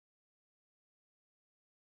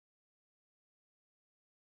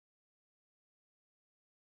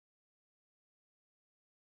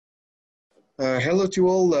Hello to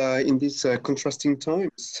all in these contrasting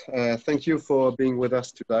times. Thank you for being with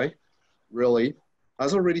us today, really.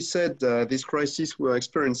 As already said, this crisis we're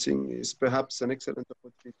experiencing is perhaps an excellent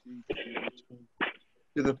opportunity to return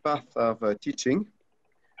to the path of teaching.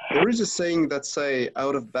 There is a saying that says,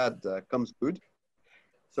 out of bad comes good.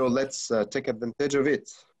 So let's take advantage of it.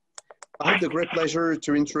 I have the great pleasure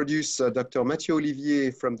to introduce Dr. Matthieu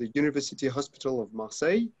Ollivier from the University Hospital of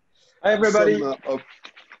Marseille. Hi, everybody.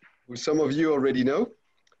 Who some of you already know.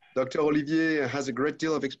 Dr. Ollivier has a great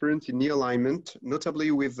deal of experience in knee alignment,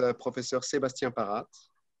 notably with Professor Sébastien Parrat.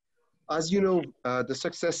 As you know, the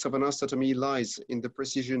success of an osteotomy lies in the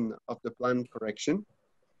precision of the planned correction.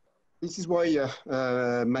 This is why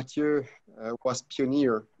Matthieu was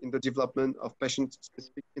pioneer in the development of patient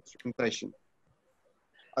specific instrumentation.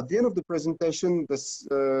 At the end of the presentation, the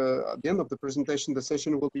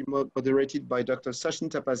session will be moderated by Dr. Sachin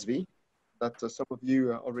Tapasvi, that some of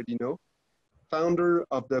you already know, founder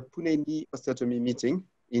of the Pune knee osteotomy meeting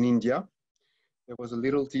in India. There was a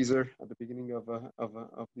little teaser at the beginning of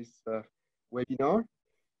this webinar.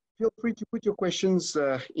 Feel free to put your questions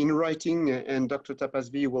in writing, and Dr.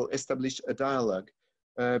 Tapasvi will establish a dialogue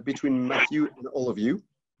between Matthieu and all of you.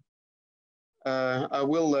 I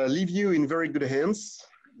will leave you in very good hands.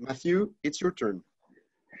 Matthieu, it's your turn.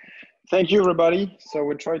 Thank you, everybody. So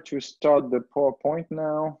we'll try to start the PowerPoint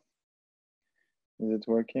now. Is it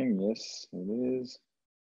working? Yes, it is.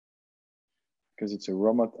 Because it's a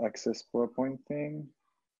remote access PowerPoint thing.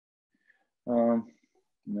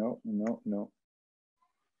 No.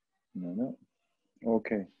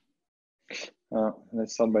 Okay.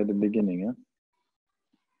 Let's start by the beginning. Huh?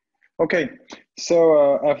 Okay.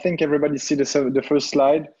 So I think everybody see the first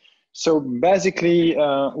slide. So basically,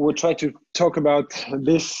 we'll try to talk about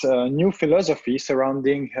this new philosophy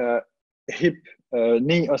surrounding hip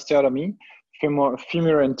knee osteotomy,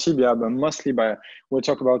 femur and tibia, but mostly we'll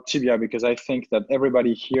talk about tibia because I think that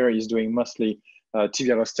everybody here is doing mostly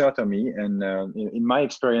tibial osteotomy. And in my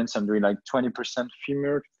experience, I'm doing like 20%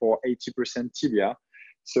 femur for 80% tibia.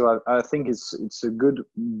 So I think it's a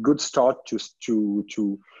good start to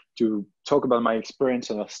talk about my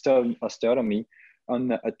experience on osteotomy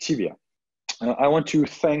on a tibia. I want to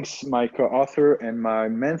thank my co-author and my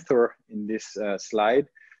mentor in this slide.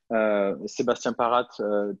 Sébastien Parrat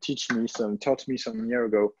taught me some year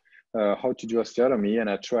ago how to do osteotomy, and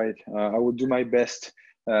I will do my best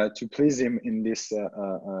to please him in this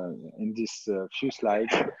few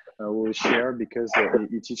slides we'll share because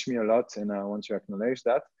he taught me a lot, and I want to acknowledge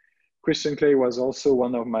that. Christian Clay was also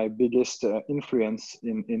one of my biggest influence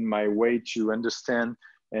in my way to understand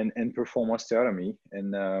and perform osteotomy,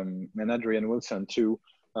 and Adrian Wilson too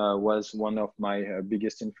was one of my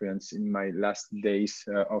biggest influence in my last days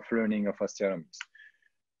of learning of osteotomies.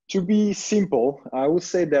 To be simple, I would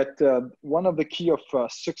say that one of the key of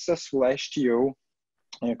successful HTO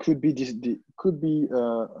could be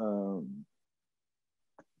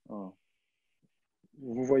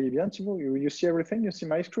vous voyez bien, Thibaut? You see everything? You see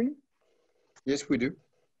my screen? Yes, we do.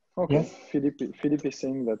 Okay. Yes. Philippe is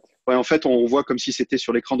saying that. Ouais, en fait, on voit comme si c'était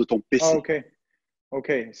sur l'écran de ton PC. Oh, okay.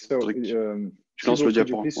 Okay. So, Je lance le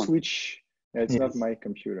diapo. Please switch. Yeah, it's not my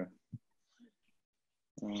computer.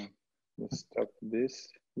 Let's stop this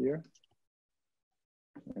here.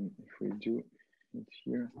 And if we do it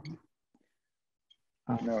here.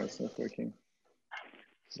 No, it's not working.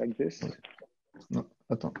 It's like this. No,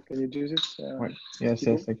 attends. Can you do this? Ouais. Yes,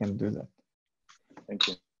 I can do that. Thank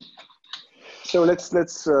you. So let's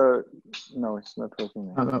no, it's not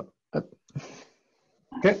working. No.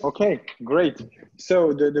 Okay, great.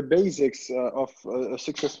 So the basics of a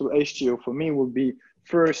successful HTO for me would be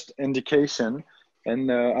first indication,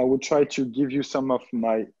 and I will try to give you some of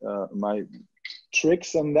my my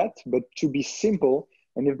tricks on that, but to be simple.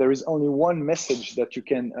 And if there is only one message that you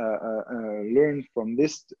can learn from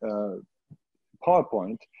this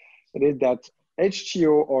PowerPoint, it is that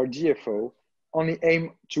HTO or DFO only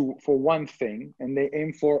aim for one thing, and they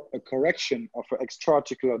aim for a correction of an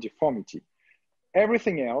extra-articular deformity.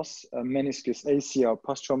 Everything else, meniscus, ACL,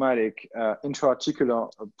 post-traumatic, intra-articular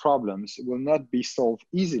problems will not be solved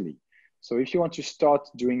easily. So if you want to start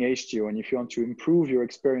doing HTO and if you want to improve your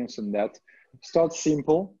experience on that, start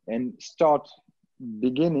simple and start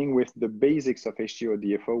beginning with the basics of HTO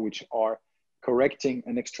DFO, which are correcting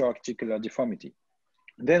an extra-articular deformity.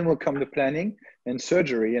 Then will come the planning and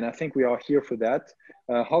surgery, and I think we are here for that,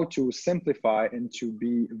 how to simplify and to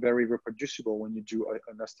be very reproducible when you do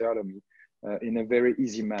an osteotomy in a very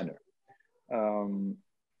easy manner.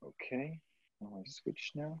 Okay, I'll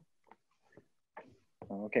switch now.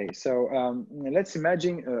 Okay, so let's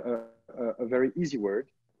imagine a very easy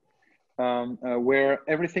word. where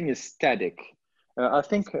everything is static. I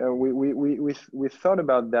think we thought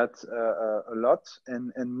about that a lot,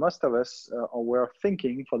 and most of us were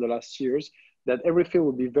thinking for the last years that everything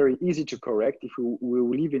would be very easy to correct if we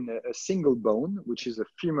live in a single bone, which is a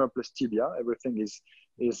femur plus tibia. Everything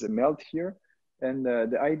is melt here. And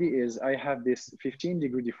the idea is I have this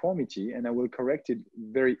 15-degree deformity, and I will correct it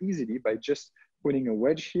very easily by just putting a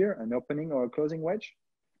wedge here, an opening or a closing wedge.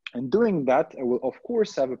 And doing that, I will of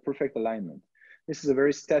course have a perfect alignment. This is a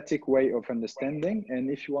very static way of understanding. And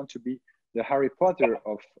if you want to be the Harry Potter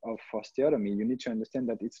of osteotomy, you need to understand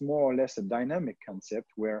that it's more or less a dynamic concept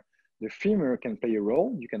where the femur can play a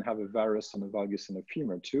role. You can have a varus and a valgus and a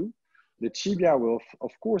femur too. The tibia will,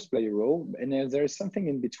 of course, play a role. And then there is something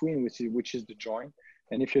in between, which is the joint.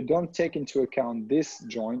 And if you don't take into account this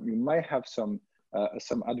joint, you might have some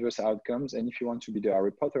adverse outcomes. And if you want to be the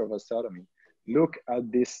Harry Potter of osteotomy, look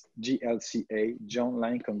at this GLCA, joint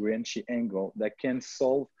line congruency angle, that can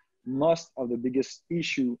solve most of the biggest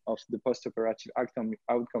issue of the postoperative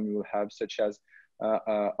outcome you will have, such as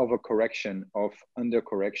overcorrection of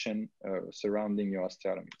undercorrection surrounding your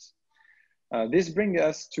osteotomies. This brings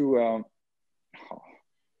us to,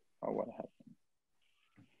 what happened?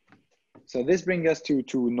 So this brings us to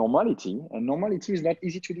normality, and normality is not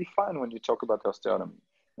easy to define when you talk about osteotomy.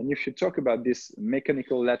 And if you talk about this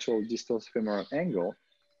mechanical lateral distal femoral angle,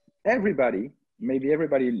 everybody, maybe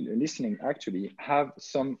everybody listening actually, have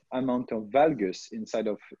some amount of valgus inside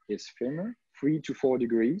of his femur, 3 to 4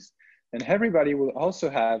 degrees. And everybody will also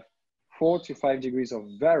have 4 to 5 degrees of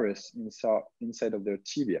varus inside of their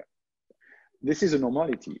tibia. This is a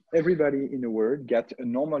normality. Everybody in the world got a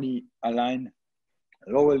normally aligned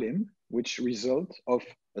lower limb, which results of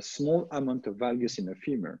a small amount of valgus in the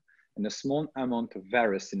femur and a small amount of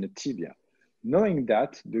varus in the tibia. Knowing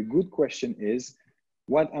that, the good question is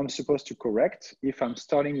what I'm supposed to correct if I'm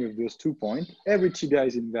starting with those 2 points. Every tibia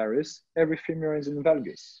is in varus, every femur is in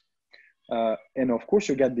valgus. And of course,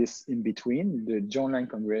 you get this in between, the joint line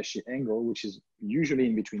congruency angle, which is usually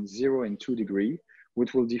in between 0 and 2 degrees,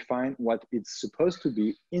 which will define what it's supposed to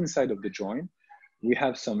be inside of the joint. We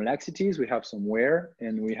have some laxities, we have some wear,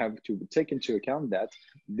 and we have to take into account that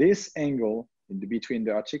this angle between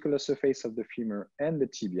the articular surface of the femur and the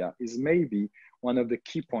tibia is maybe one of the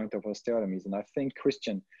key points of osteotomies. And I think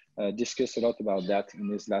Christian discussed a lot about that in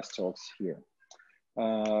his last talks here.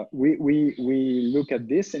 We look at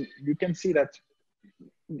this, and you can see that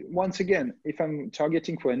once again, if I'm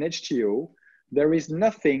targeting for an HTO, there is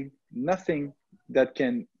nothing that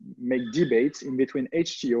can make debates in between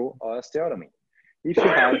HTO or osteotomy. If you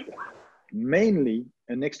have mainly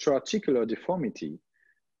an extra-articular deformity,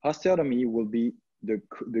 osteotomy will be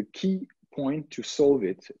the key point to solve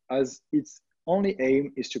it, as its only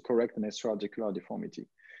aim is to correct an extra-articular deformity.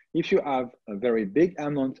 If you have a very big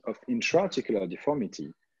amount of intra-articular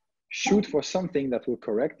deformity, shoot for something that will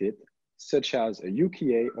correct it, such as a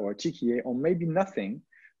UKA or a TKA, or maybe nothing,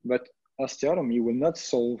 but osteotomy will not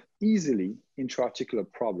solve easily intra-articular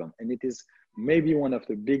problem. And it is maybe one of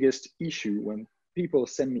the biggest issue when people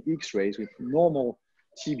send me X-rays with normal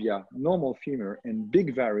tibia, normal femur, and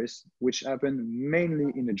big varus, which happen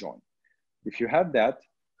mainly in the joint. If you have that,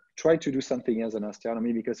 try to do something else than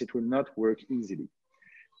osteotomy because it will not work easily.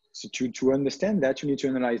 So to understand that, you need to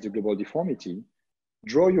analyze the global deformity,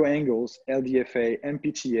 draw your angles, LDFA,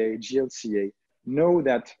 MPTA, GLCA, know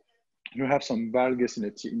that you have some valgus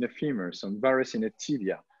in the femur, some varus in the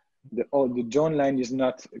tibia. The joint line is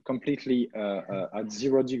not completely at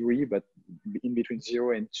 0 degree, but in between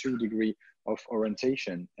 0 and 2 degree of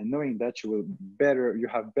orientation. And knowing that, you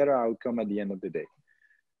have better outcome at the end of the day.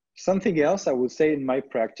 Something else I would say in my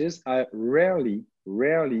practice, I rarely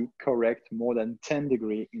correct more than 10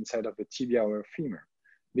 degrees inside of the tibia or femur.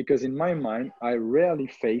 Because in my mind, I rarely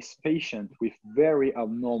face patients with very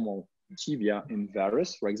abnormal tibia and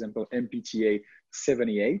varus, for example, MPTA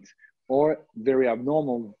 78, or very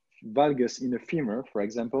abnormal valgus in the femur, for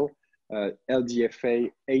example,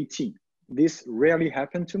 LDFA 18. This rarely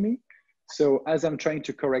happened to me. So as I'm trying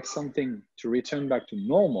to correct something to return back to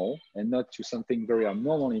normal and not to something very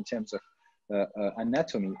abnormal in terms of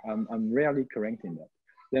anatomy, I'm rarely correcting that.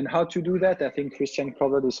 Then how to do that? I think Christian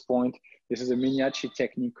covered this point. This is a Mignacci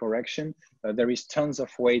technique correction. There is tons of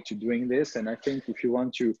way to doing this. And I think if you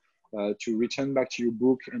want to return back to your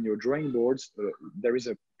book and your drawing boards, there is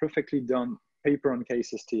a perfectly done paper on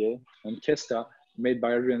KSSTA and KESTA made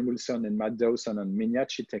by Adrian Wilson and Matt Dawson on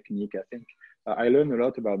Mignacci technique. I think I learned a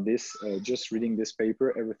lot about this just reading this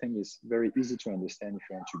paper. Everything is very easy to understand if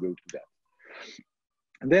you want to go to that.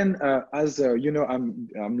 And then, as you know,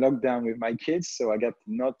 I'm locked down with my kids, so I got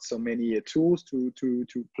not so many tools to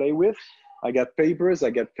play with. I got papers, I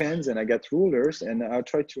got pens, and I got rulers, and I'll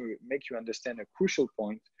try to make you understand a crucial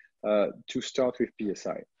point to start with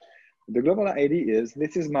PSI. The global idea is,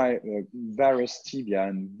 this is my varus tibia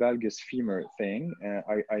and valgus femur thing.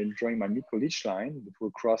 I'm drawing my mycolich line that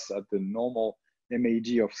will cross at the normal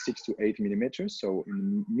MAD of 6 to 8 millimeters, so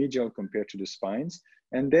in medial compared to the spines.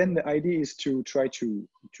 And then the idea is to try to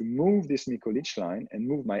move this mycolich line and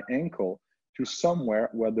move my ankle to somewhere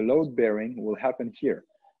where the load bearing will happen here.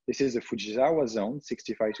 This is the Fujisawa zone,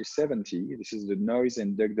 65 to 70. This is the noise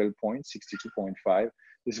and Dugdale point, 62.5.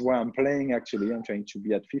 This is where I'm playing actually. I'm trying to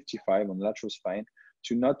be at 55 on lateral spine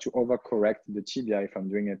to not to overcorrect the tibia if I'm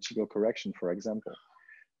doing a tibial correction, for example.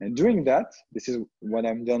 And doing that, this is what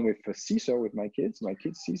I'm done with a scissor with my kids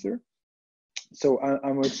scissor. So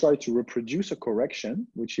I'm going to try to reproduce a correction,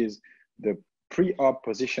 which is the pre-op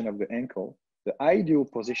position of the ankle, the ideal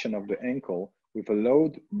position of the ankle with a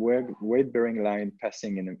load weight-bearing line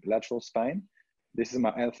passing in a lateral spine. This is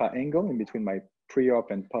my alpha angle in between my pre-op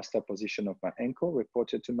and post-op position of my ankle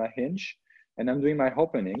reported to my hinge. And I'm doing my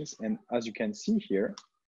openings. And as you can see here,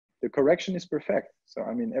 the correction is perfect. So,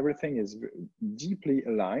 I mean, everything is deeply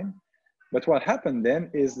aligned. But what happened then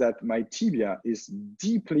is that my tibia is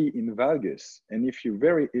deeply in valgus. And if you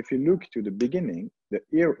look to the beginning,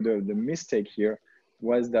 the mistake here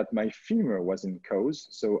was that my femur was in cause.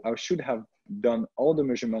 So I should have done all the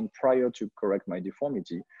measurement prior to correct my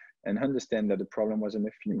deformity and understand that the problem was in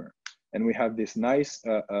the femur. And we have this nice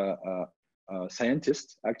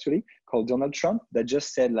scientist actually called Donald Trump that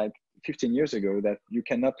just said like 15 years ago that you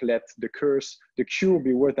cannot let the cure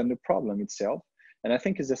be worse than the problem itself. And I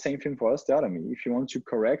think it's the same thing for osteotomy. If you want to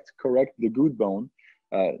correct the good bone,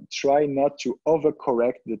 try not to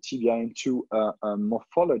overcorrect the tibia into a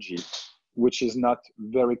morphology, which is not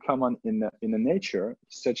very common in the nature,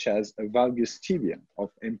 such as a valgus tibia of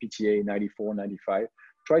MPTA 94, 95.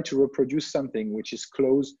 Try to reproduce something which is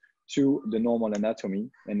close to the normal anatomy,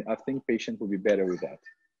 and I think patients will be better with that.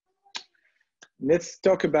 Let's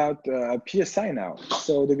talk about PSI now.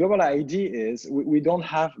 So the global idea is we don't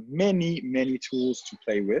have many tools to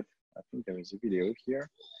play with. I think there is a video here.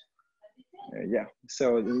 Yeah,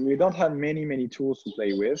 so we don't have many tools to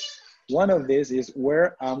play with. One of these is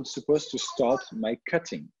where I'm supposed to start my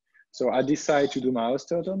cutting. So I decide to do my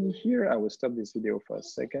osteotomy here. I will stop this video for a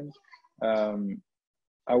second.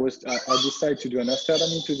 I decided to do an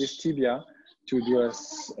osteotomy to this tibia, to do a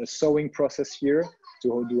sewing process here,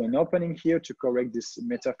 to do an opening here to correct this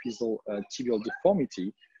metaphyseal tibial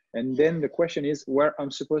deformity. And then the question is where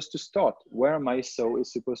I'm supposed to start, where my sew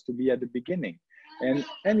is supposed to be at the beginning.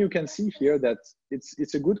 And you can see here that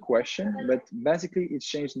it's a good question, but basically it's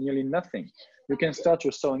changed nearly nothing. You can start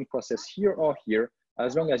your sewing process here or here,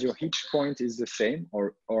 as long as your hitch point is the same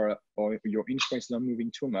or your hinge point is not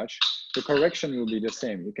moving too much, the correction will be the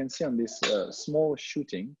same. You can see on this small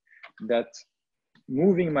shooting that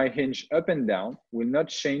moving my hinge up and down will not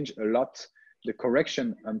change a lot the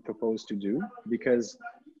correction I'm proposed to do, because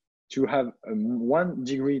to have a 1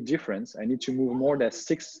 degree difference, I need to move more than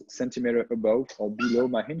 6 centimeters above or below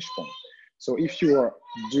my hinge point. So if you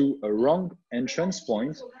do a wrong entrance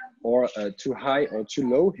point or a too high or too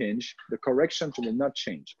low hinge, the correction will not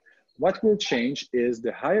change. What will change is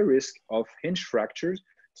the higher risk of hinge fractures,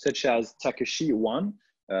 such as Takashi 1,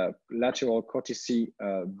 lateral cortice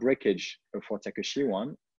breakage for Takashi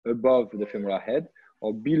 1, above the femoral head,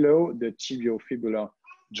 or below the tibiofibular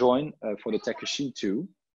joint for the Takashi 2.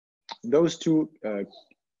 Those two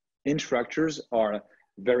hinge fractures are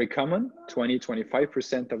very common,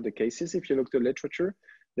 20–25% of the cases. If you look at the literature,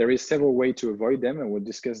 there is several ways to avoid them, and we'll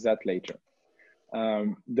discuss that later.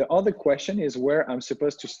 The other question is where I'm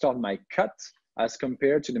supposed to start my cut as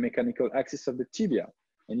compared to the mechanical axis of the tibia.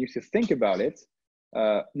 And if you think about it,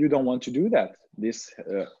 you don't want to do that. This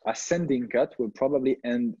ascending cut will probably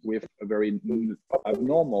end with a very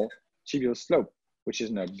abnormal tibial slope, which is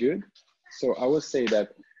not good. So I would say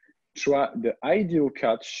that the ideal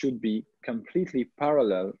cut should be completely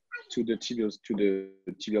parallel to the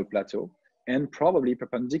tibial plateau and probably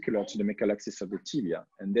perpendicular to the mechanical axis of the tibia.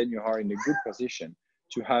 And then you are in a good position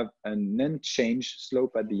to have an unchanged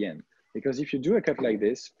slope at the end. Because if you do a cut like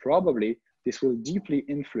this, probably this will deeply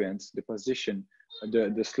influence the position,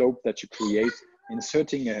 the slope that you create,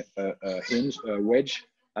 inserting a wedge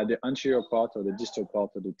at the anterior part or the distal part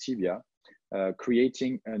of the tibia,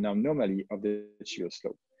 creating an anomaly of the tibial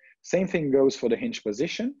slope. Same thing goes for the hinge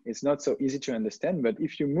position. It's not so easy to understand, but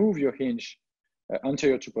if you move your hinge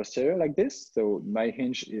anterior to posterior like this, so my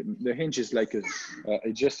hinge, the hinge is like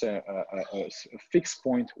just a fixed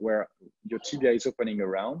point where your tibia is opening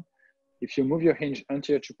around. If you move your hinge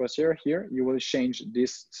anterior to posterior here, you will change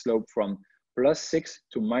this slope from +6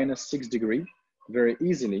 to -6 degree very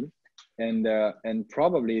easily. And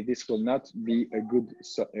probably this will not be a good,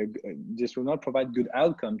 this will not provide good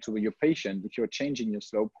outcome to your patient if you're changing your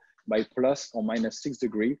slope by + or -6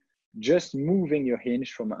 degree, just moving your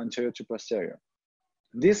hinge from anterior to posterior.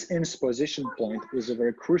 This hinge position point is a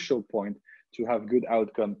very crucial point to have good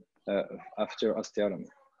outcome after osteotomy.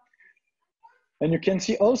 And you can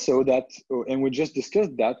see also that, and we just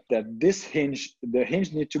discussed that this hinge, the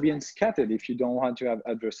hinge needs to be unscattered if you don't want to have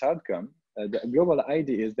adverse outcome. The global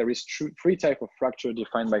idea is there is three types of fracture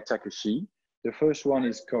defined by Takashi. The first one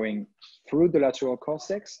is going through the lateral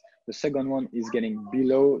cortex. The second one is getting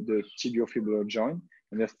below the tibiofibular joint.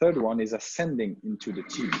 And the third one is ascending into the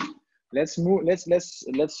tibia. Let's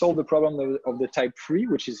solve the problem of the type 3,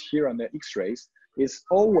 which is here on the X-rays. It's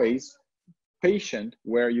always patient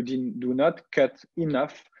where you do not cut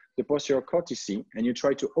enough the posterior cortici and you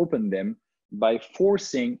try to open them by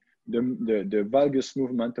forcing the valgus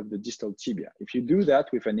movement of the distal tibia. If you do that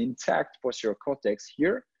with an intact posterior cortex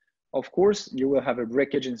here, of course, you will have a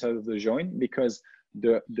breakage inside of the joint because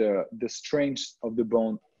the strength of the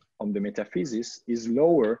bone on the metaphysis is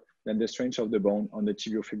lower than the strength of the bone on the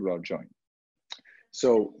tibiofibular joint.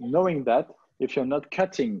 So knowing that, if you're not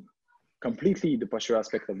cutting completely the posterior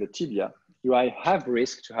aspect of the tibia, you have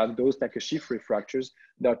risk to have those Takashi-free fractures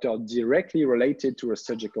that are directly related to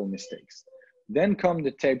surgical mistakes. Then come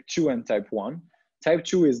the type 2 and type 1. Type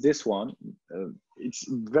 2 is this one. It's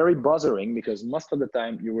very bothering because most of the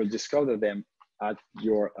time you will discover them at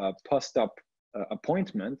your post-op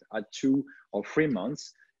appointment at 2 or 3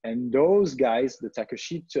 months. And those guys, the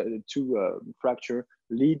Takashi 2 fracture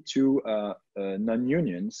lead to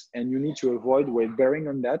non-unions, and you need to avoid weight bearing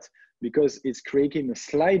on that because it's creating a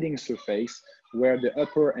sliding surface where the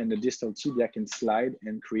upper and the distal tibia can slide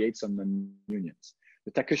and create some non-unions.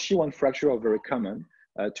 The Takashi 1 fracture are very common.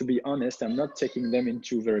 To be honest, I'm not taking them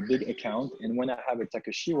into very big account. And when I have a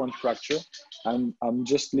Takashi 1 fracture, I'm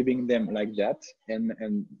just leaving them like that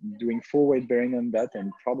and doing full weight bearing on that,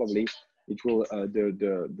 and probably it will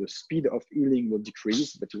the speed of healing will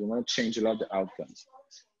decrease, but it will not change a lot the outcomes.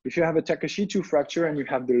 If you have a Takashi 2 fracture and you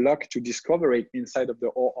have the luck to discover it inside of the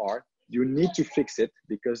OR, you need to fix it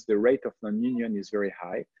because the rate of non-union is very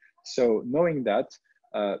high. So knowing that,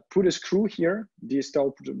 put a screw here,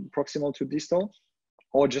 distal, proximal to distal,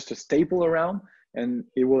 or just a staple around, and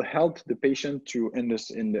it will help the patient to, in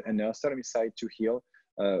the osteotomy side, to heal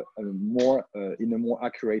in a more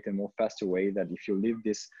accurate and more faster way than if you leave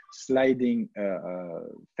this sliding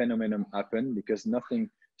phenomenon happen, because nothing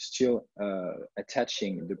still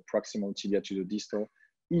attaching the proximal tibia to the distal.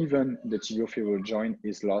 Even the tibiofibular joint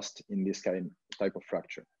is lost in this type of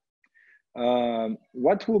fracture.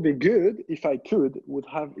 What will be good if I could would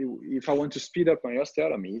have, if I want to speed up my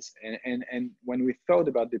osteotomies, and when we thought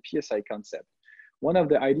about the PSI concept, one of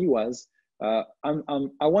the idea was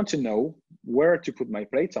I want to know where to put my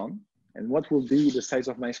plate on and what will be the size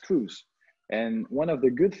of my screws. And one of the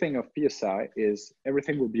good thing of PSI is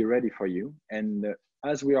everything will be ready for you. And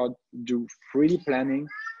as we are do 3D planning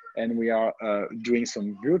and we are doing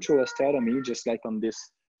some virtual osteotomy, just like on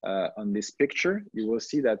this picture, you will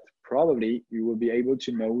see that probably you will be able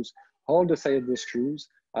to know all the size of the screws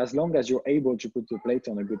as long as you're able to put the plate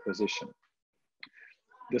on a good position.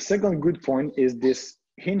 The second good point is this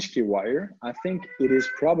hinge key wire. I think it is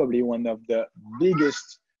probably one of the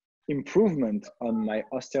biggest improvement on my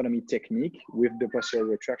osteotomy technique with the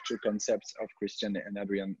posterior retractor concepts of Christian and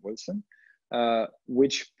Adrian Wilson,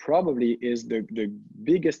 which probably is the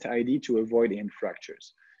biggest idea to avoid hinge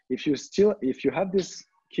fractures. If you have this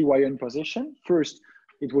key wire in position, first,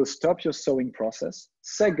 it will stop your sewing process.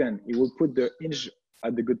 Second, it will put the hinge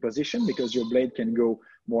at the good position because your blade can go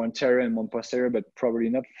more anterior and more posterior, but probably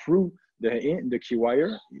not through the key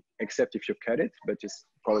wire, except if you cut it, but it's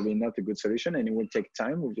probably not a good solution, and it will take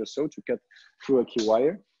time with your saw to cut through a key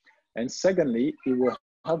wire. And secondly, it will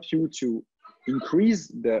help you to increase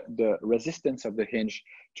the resistance of the hinge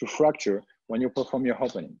to fracture when you perform your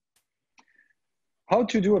opening. How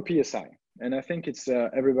to do a PSI? And I think it's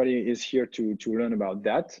everybody is here to learn about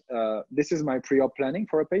that. This is my pre-op planning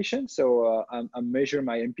for a patient. So I measure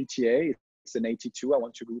my MPTA. It's an 82. I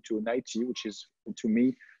want to go to 90, which is to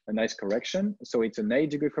me a nice correction. So it's an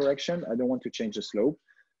 8-degree correction. I don't want to change the slope.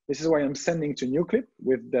 This is why I'm sending to Newclip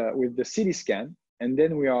with the CT scan, and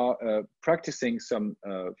then we are practicing some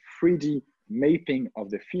 3D mapping of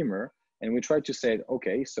the femur, and we try to say,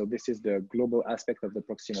 okay, so this is the global aspect of the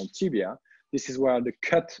proximal tibia. This is where the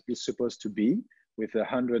cut is supposed to be, with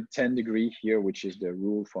 110 degree here, which is the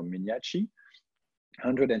rule from Miniaci,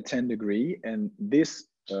 110 degree, and this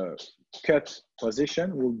cut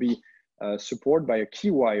position will be support by a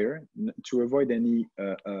key wire to avoid any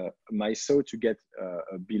my saw to get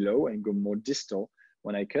below and go more distal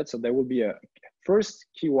when I cut. So there will be a first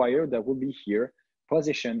key wire that will be here,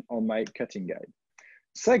 positioned on my cutting guide.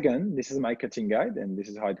 Second, this is my cutting guide, and this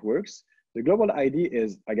is how it works. The global ID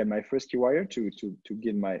is I get my first key wire to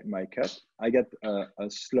get my cut. I get a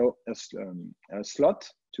slot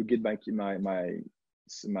to get my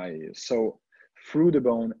saw through the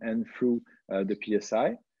bone and through the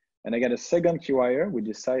PSI. And I get a second key wire. We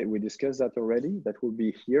discussed that already. That will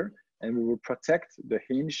be here, and we will protect the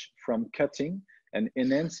hinge from cutting and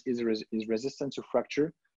enhance its resistance to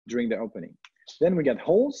fracture during the opening. Then we get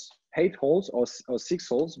holes, 8 holes or 6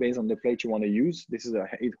 holes based on the plate you want to use. This is a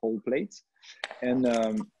 8-hole plate, and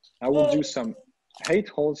I will do some 8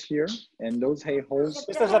 holes here, and those 8 holes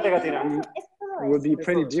will be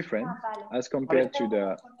pretty different as compared to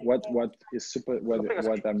the what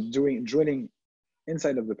I'm doing drilling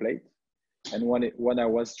inside of the plate and what I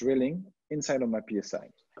was drilling inside of my PSI.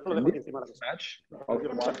 And this match of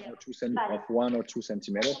 1 or 2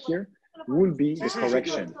 centimeters here will be the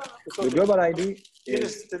correction. The global ID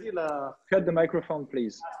is, cut the microphone,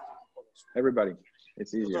 please. Everybody,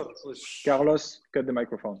 it's easier. Carlos, cut the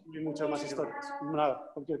microphone.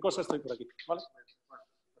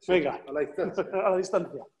 Venga, a la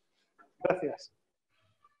distancia. Gracias.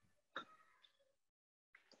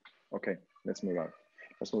 Okay, let's move on.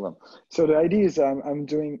 So the idea is I'm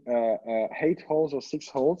doing 8 holes or 6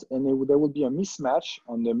 holes, and there will be a mismatch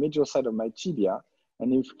on the medial side of my tibia.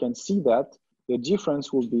 And if you can see that, the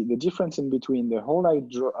difference will be the difference in between the hole I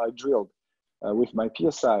drilled with my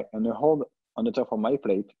PSI and the hole on the top of my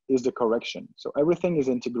plate is the correction. So everything is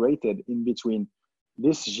integrated in between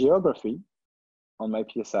this geography on my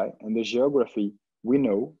PSI and the geography we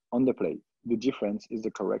know on the plate. The difference is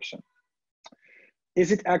the correction.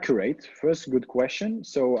 Is it accurate? First, good question.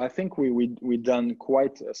 So I think we done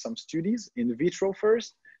quite some studies in vitro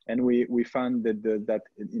first, and we found that that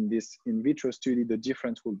in this in vitro study, the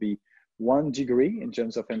difference will be 1 degree in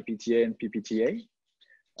terms of MPTA and PPTA.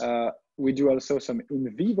 We do also some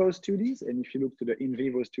in vivo studies, and if you look to the in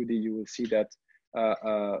vivo study, you will see that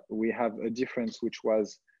we have a difference which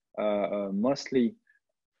was mostly,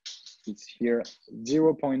 it's here,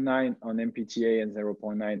 0.9 on MPTA and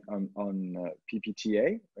 0.9 on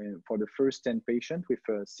PPTA for the first 10 patients with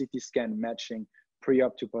a CT scan matching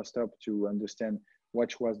pre-op to post-op to understand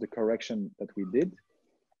what was the correction that we did.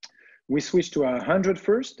 We switched to 100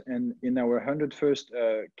 first, and in our 100 first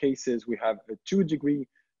cases, we have a 2 degree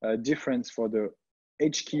difference for the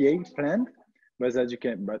HKA planned. But as you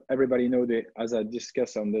can, but everybody know that, as I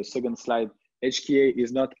discussed on the second slide, HKA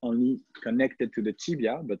is not only connected to the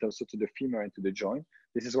tibia, but also to the femur and to the joint.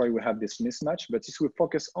 This is why we have this mismatch. But if we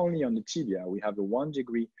focus only on the tibia, we have a 1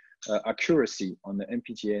 degree accuracy on the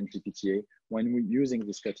MPTA and PPTA when we're using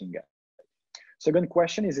this cutting guide. Second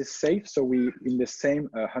question, is it safe? So we, in the same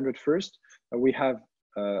 101st, we have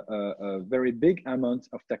a very big amount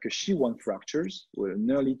of Takashi-1 fractures, where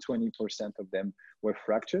nearly 20% of them were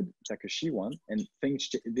fractured, Takashi-1, and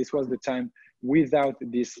this was the time without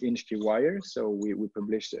this inch key wire. So we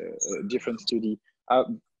published a different study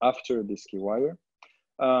after this key wire.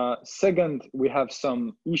 Second, we have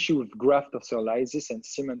some issue with graft osteolysis and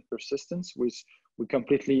cement persistence, which we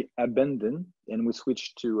completely abandoned, and we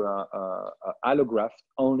switched to allograft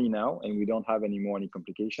only now, and we don't have any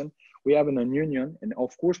complication. We have an union, and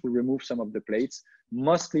of course we remove some of the plates,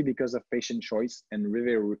 mostly because of patient choice and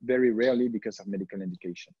very rarely because of medical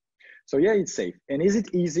indication. So yeah, it's safe. And is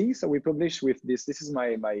it easy? So we published with this is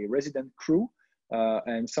my resident crew,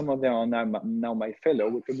 and some of them are now my fellow.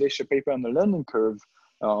 We published a paper on the learning curve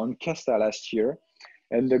on CASTA last year.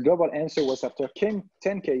 And the global answer was, after 10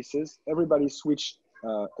 cases, everybody switched.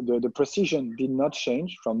 The precision did not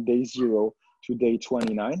change from day 0 to day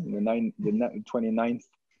 29, the 29th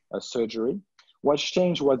surgery. What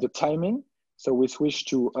changed was the timing. So we switched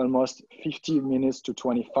to almost 50 minutes to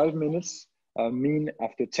 25 minutes mean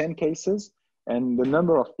after 10 cases. And the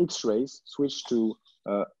number of X-rays switched to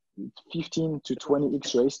 15 to 20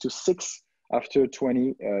 X-rays to 6 after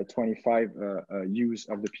 25 use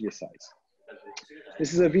of the PSIs.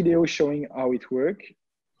 This is a video showing how it works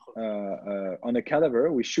on a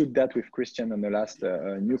cadaver. We shoot that with Christian on the last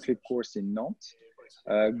Newclip course in Nantes.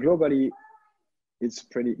 Globally, it's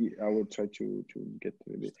pretty, I will try to get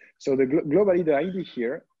to it. So globally, the idea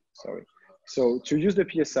here, sorry. So to use the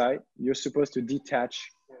PSI, you're supposed to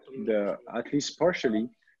detach at least partially,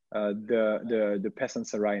 the pes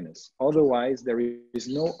anserinus. Otherwise, there is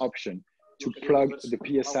no option to plug the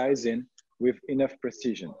PSIs in with enough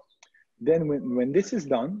precision. Then when this is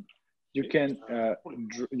done, you can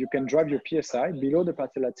drive your PSI below the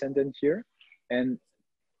patella tendon here, and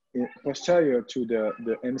posterior to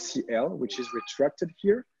the MCL, which is retracted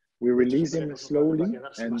here. We release him slowly,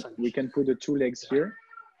 and we can put the two legs here.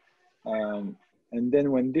 And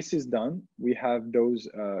then when this is done, we have those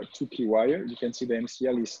two key wires. You can see the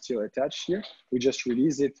MCL is still attached here. We just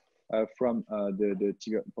release it from the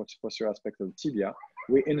tibia, posterior aspect of the tibia.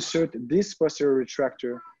 We insert this posterior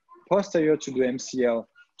retractor posterior to the MCL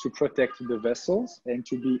to protect the vessels and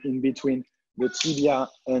to be in between the tibia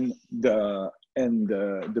and the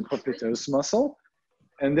popliteus muscle.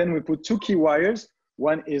 And then we put two key wires.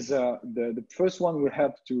 One is the first one will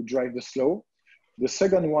help to drive the slow. The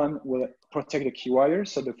second one will protect the key wire.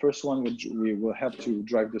 So the first one we will help to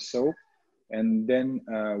drive the slow, and then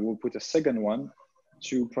we'll put a second one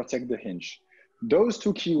to protect the hinge. Those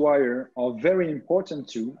two key wires are very important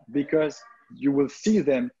too, because you will see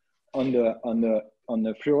them on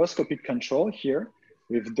the fluoroscopic control here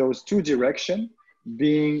with those two directions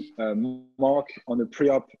being marked on the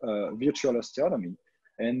pre-op virtual osteotomy.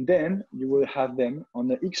 And then you will have them on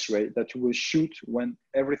the X-ray that you will shoot when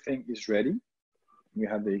everything is ready. We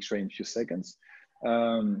have the X-ray in a few seconds.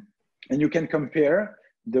 And you can compare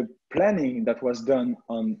the planning that was done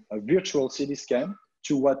on a virtual CT scan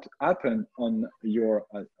to what happened on your,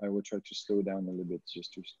 I will try to slow down a little bit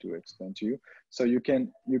just to explain to you. So you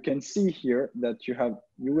can see here that you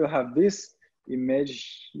will have this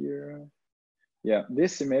image here. Yeah,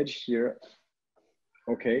 this image here,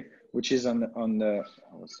 okay, which is on the,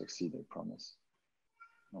 I will succeed, I promise.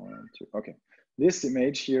 1, 2, okay. This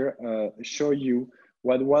image here show you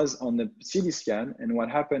what was on the CT scan and what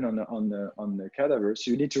happened on the cadaver. So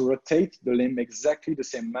you need to rotate the limb exactly the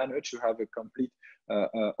same manner to have a complete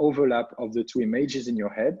overlap of the two images in your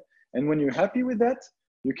head. And when you're happy with that,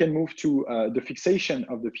 you can move to the fixation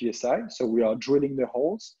of the PSI. So we are drilling the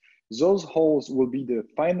holes. Those holes will be the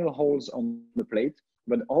final holes on the plate,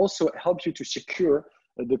 but also help you to secure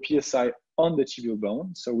the PSI on the tibial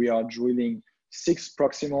bone. So we are drilling 6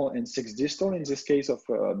 proximal and 6 distal in this case of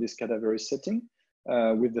this cadaverous setting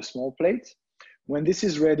with the small plate. When this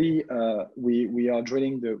is ready, we are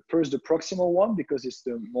drilling first the proximal one because it's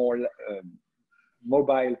the more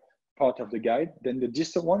mobile part of the guide, then the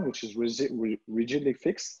distal one, which is rigidly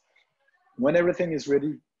fixed. When everything is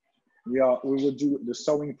ready, we will do the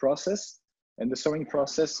sewing process, and the sewing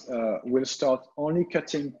process will start only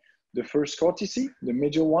cutting the first cortice, the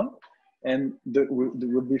major one, and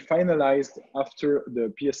will be finalized after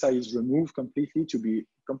the PSI is removed completely to be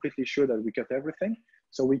completely sure that we cut everything.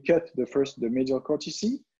 So we cut the major cortice,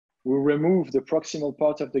 we remove the proximal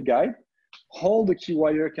part of the guide. All the key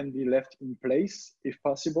wire can be left in place if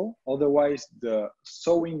possible. Otherwise, the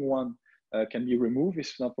sewing one can be removed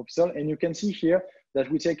if not possible. And you can see here that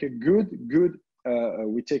we take a good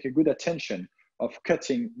attention of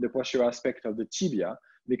cutting the posterior aspect of the tibia,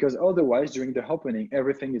 because otherwise during the opening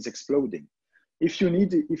everything is exploding. If you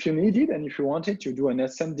need it and if you wanted to do an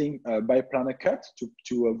ascending biplanar cut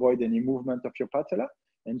to avoid any movement of your patella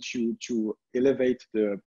and to elevate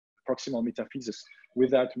the proximal metaphysis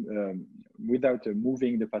without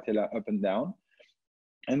moving the patella up and down.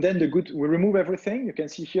 And then we remove everything. You can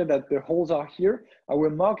see here that the holes are here. I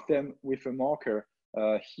will mark them with a marker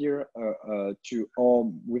here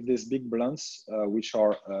with these big blunts, which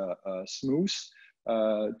are smooth,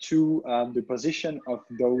 to the position of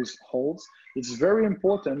those holes. It's very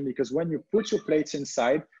important because when you put your plates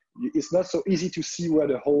inside, it's not so easy to see where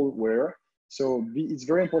the holes were. So it's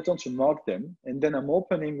very important to mark them. And then I'm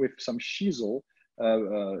opening with some chisel.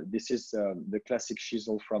 This is the classic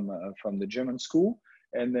chisel from the German school.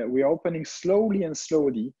 And we are opening slowly and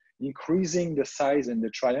slowly, increasing the size and the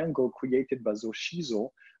triangle created by those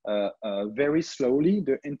chisel very slowly.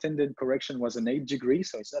 The intended correction was an 8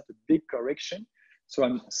 degrees, so it's not a big correction. So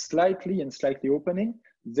I'm slightly opening,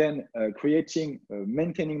 then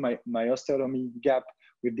maintaining my osteotomy gap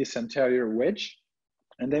with this anterior wedge,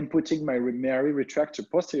 and then putting my Mary retractor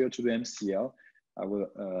posterior to the MCL. I will,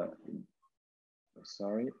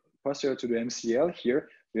 posterior to the MCL here.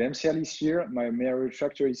 The MCL is here, my Mary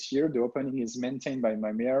retractor is here. The opening is maintained by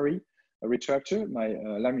my Mary retractor, my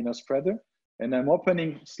laminar spreader. And I'm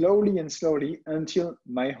opening slowly and slowly until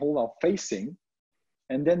my holes are facing.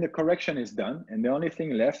 And then the correction is done. And the only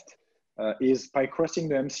thing left is by crossing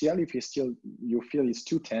the MCL, if you feel it's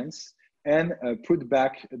too tense, and put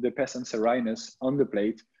back the pes and serinus on the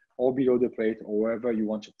plate or below the plate or wherever you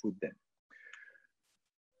want to put them.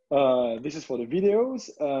 This is for the videos.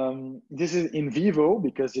 This is in vivo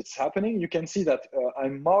because it's happening. You can see that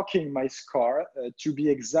I'm marking my scar to be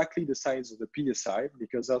exactly the size of the PSI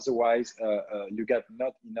because otherwise you get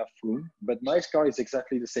not enough room. But my scar is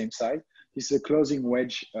exactly the same size. This is a closing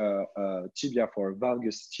wedge tibia for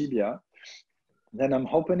valgus tibia. Then I'm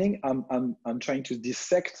opening, I'm trying to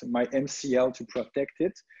dissect my MCL to protect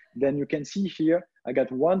it. Then you can see here, I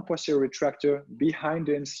got one posterior retractor behind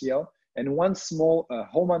the MCL and one small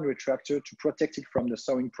Hohmann retractor to protect it from the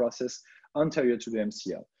sewing process anterior to the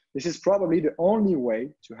MCL. This is probably the only way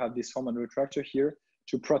to have this Hohmann retractor here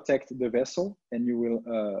to protect the vessel, and you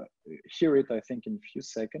will hear it, I think, in a few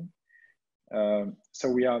seconds. So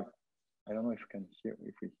we have, I don't know if you can hear,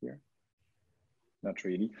 if we hear. Not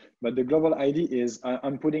really, but the global idea is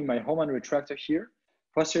I'm putting my Hohmann retractor here,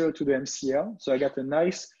 posterior to the MCL. So I got a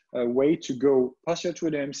nice way to go posterior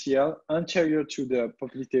to the MCL, anterior to the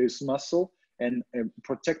popliteus muscle, and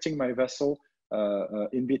protecting my vessel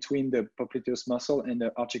in between the popliteus muscle and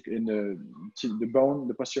the bone,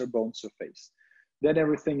 the posterior bone surface. Then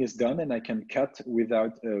everything is done, and I can cut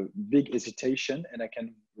without big hesitation, and I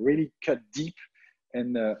can really cut deep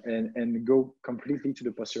and go completely to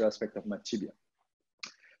the posterior aspect of my tibia.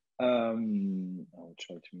 I'll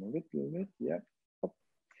try to move it a little bit. Yeah.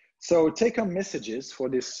 So take-home messages for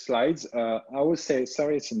these slides. I would say,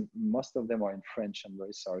 sorry, most of them are in French. I'm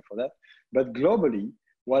very sorry for that. But globally,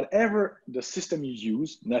 whatever the system you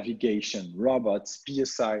use, navigation, robots,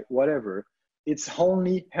 PSI, whatever, it's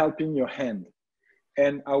only helping your hand.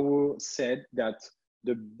 And I will say that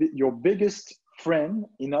your biggest friend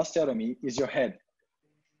in osteotomy is your head.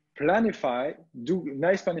 Planify, do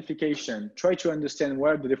nice planification, try to understand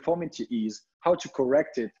where the deformity is, how to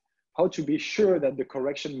correct it, how to be sure that the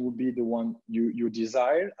correction will be the one you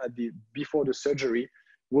desire before the surgery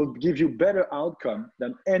will give you better outcome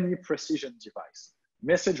than any precision device.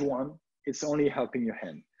 Message one, it's only helping your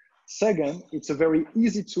hand. Second, it's a very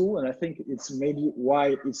easy tool, and I think it's maybe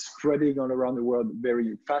why it's spreading all around the world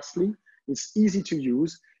very fastly. It's easy to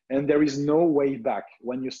use, and there is no way back.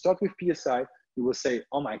 When you start with PSI, you will say,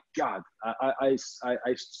 oh my God, I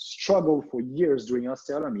struggled for years doing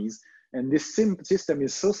osteotomies, and this system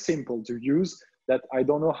is so simple to use that I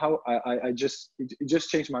don't know how it just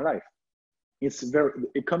changed my life. It's very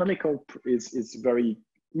economical, it's very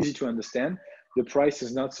easy to understand. The price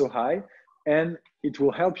is not so high, and it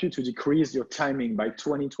will help you to decrease your timing by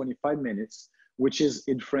 20-25 minutes, which is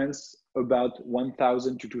in France about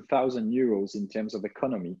 1,000 to 2,000 euros in terms of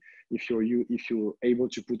economy. If you're able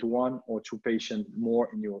to put 1 or 2 patients more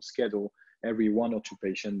in your schedule every 1 or 2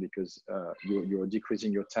 patients, because you're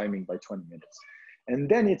decreasing your timing by 20 minutes. And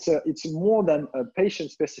then it's more than a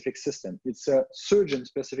patient-specific system. It's a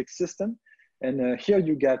surgeon-specific system. And here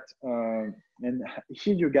you get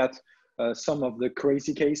some of the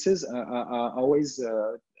crazy cases. I always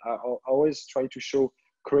try to show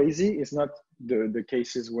crazy is not the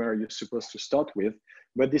cases where you're supposed to start with,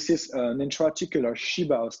 but this is an intra-articular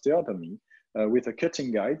Shiba osteotomy with a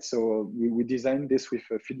cutting guide. So we designed this with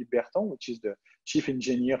Philippe Berton, which is the chief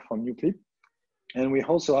engineer from Newclip. And we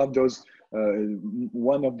also have those,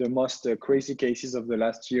 one of the most crazy cases of the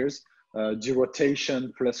last years,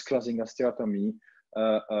 derotation plus closing osteotomy,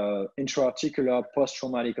 intra-articular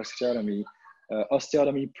post-traumatic osteotomy,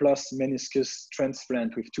 osteotomy plus meniscus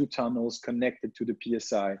transplant with 2 tunnels connected to the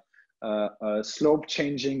PSI,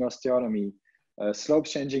 slope-changing osteotomy,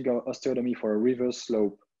 slope-changing osteotomy for a reverse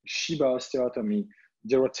slope, Shiba osteotomy,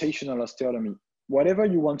 derotational osteotomy. Whatever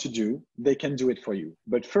you want to do, they can do it for you.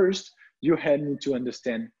 But first, your head needs to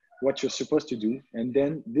understand what you're supposed to do, and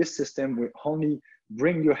then this system will only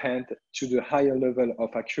bring your hand to the higher level of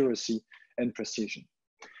accuracy and precision.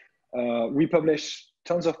 We publish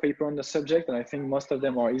tons of papers on the subject, and I think most of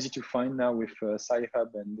them are easy to find now with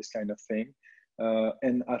Sci-Hub and this kind of thing.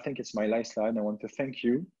 And I think it's my last slide. I want to thank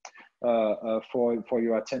you for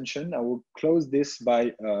your attention. I will close this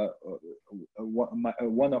by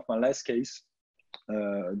one of my last case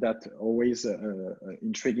that always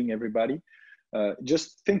intriguing everybody.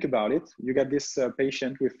 Just think about it. You got this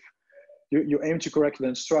patient with, you aim to correct the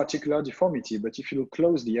intra-articular deformity, but if you look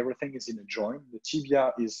closely, everything is in a joint. The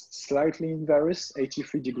tibia is slightly invarus,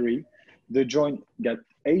 83 degree. The joint got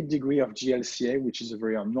 8 degree of GLCA, which is a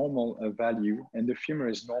very abnormal value, and the femur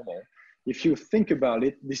is normal. If you think about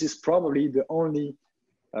it, this is probably the only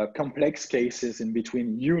complex cases in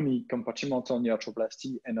between uni-compartmental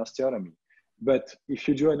nearthroplasty and osteotomy. But if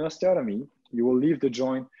you do an osteotomy, you will leave the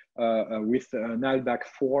joint with an Albac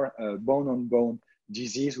 4 bone-on-bone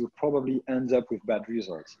disease, will probably end up with bad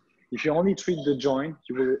results. If you only treat the joint,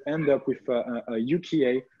 you will end up with a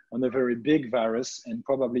UKA on a very big varus and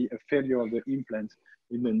probably a failure of the implant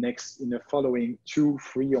in the following 2,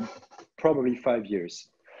 3, or probably 5 years.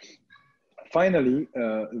 Finally,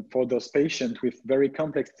 for those patients with very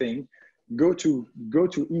complex things, go to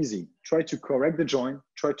easy. Try to correct the joint,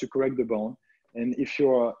 try to correct the bone. And if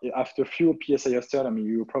you're after few PSI osteotomy,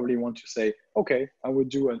 you probably want to say, okay, I would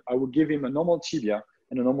give him a normal tibia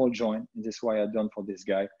and a normal joint. And this is why I've done for this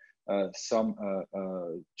guy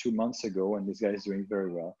 2 months ago, and this guy is doing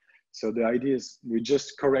very well. So the idea is we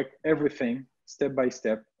just correct everything step by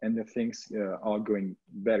step, and the things are going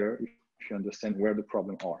better if you understand where the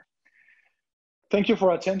problem are. Thank you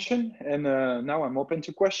for attention, and now I'm open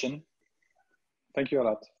to question. Thank you a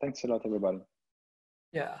lot. Thanks a lot, everybody.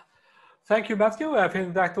 Yeah, thank you, Matthieu. I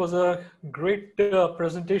think that was a great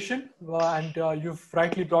presentation, and you've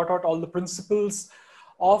rightly brought out all the principles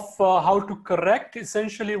of how to correct,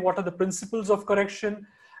 essentially what are the principles of correction,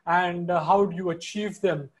 and how do you achieve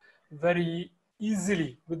them very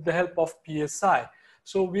easily with the help of PSI.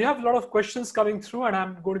 So we have a lot of questions coming through, and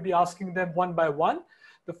I'm going to be asking them one by one.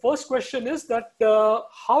 The first question is that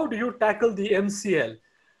how do you tackle the MCL?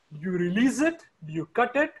 Do you release it? Do you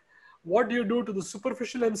cut it? What do you do to the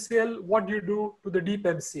superficial MCL? What do you do to the deep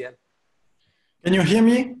MCL? Can you hear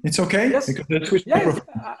me? It's okay? Yes. Because I switched microphone.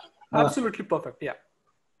 Absolutely perfect. Yeah.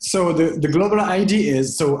 So the global idea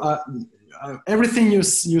is, everything you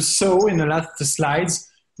saw in the last slides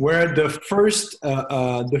were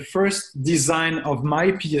the first design of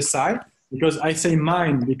my PSI, because I say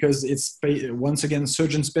mine because it's once again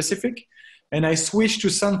surgeon specific, and I switched to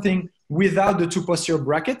something without the 2 posterior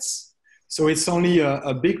brackets. So it's only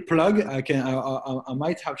a big plug. I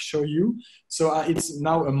might have shown you. So it's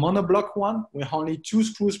now a monoblock one with only 2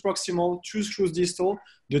 screws proximal, 2 screws distal,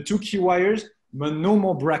 the 2 key wires, but no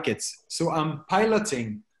more brackets. So I'm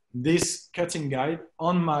piloting this cutting guide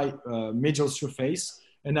on my medial surface,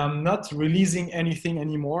 and I'm not releasing anything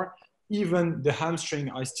anymore. Even the hamstring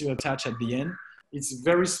I still attach at the end. It's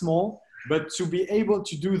very small, but to be able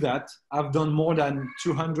to do that, I've done more than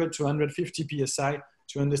 200, 250 PSI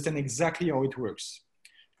to understand exactly how it works.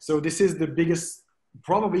 So this is the biggest,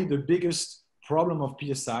 probably the biggest problem of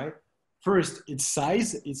PSI. First, its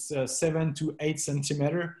size. It's a 7 to 8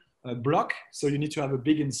 centimeter block, so you need to have a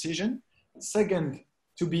big incision. Second,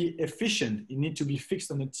 to be efficient, you need to be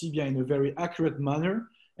fixed on the tibia in a very accurate manner.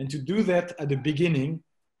 And to do that at the beginning,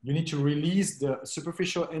 you need to release the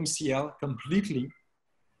superficial MCL completely.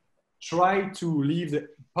 Try to leave the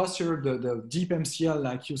posterior, the deep MCL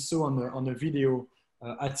like you saw on the video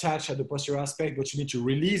attached at the posterior aspect, but you need to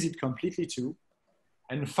release it completely too.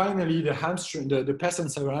 And finally, the hamstring, the pes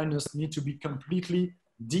and severanus need to be completely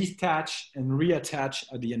detached and reattached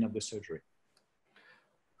at the end of the surgery.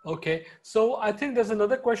 Okay, so I think there's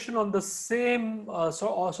another question on the same,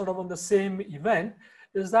 sort of on the same event,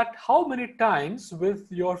 is that how many times with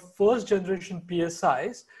your first generation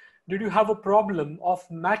PSIs did you have a problem of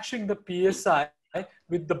matching the PSI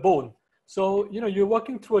with the bone? So, you know, you're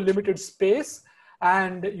working through a limited space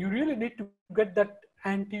and you really need to get that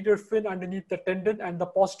anterior fin underneath the tendon and the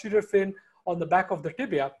posterior fin on the back of the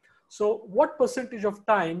tibia. So what percentage of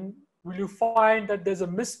time will you find that there's a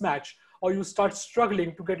mismatch, or you start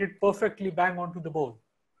struggling to get it perfectly bang onto the bone?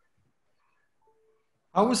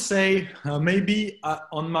 I would say maybe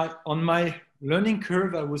on my learning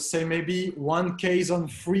curve, I would say maybe 1 case on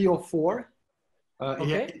 3 or 4.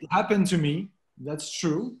 Okay. It happened to me. That's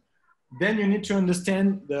true. Then you need to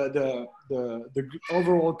understand the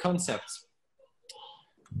overall concept.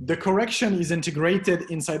 The correction is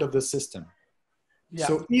integrated inside of the system. Yeah.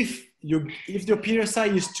 So if your PSI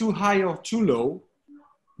is too high or too low,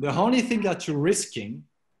 the only thing that you're risking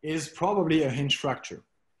is probably a hinge fracture.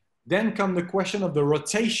 Then comes the question of the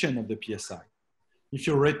rotation of the PSI. If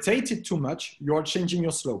you rotate it too much, you are changing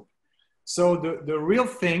your slope. So the real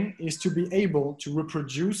thing is to be able to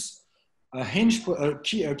reproduce a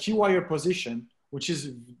key wire position, which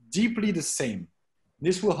is deeply the same.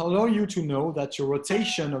 This will allow you to know that your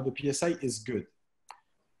rotation of the PSI is good.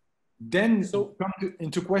 Then come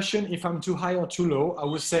into question, if I'm too high or too low, I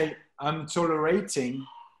would say I'm tolerating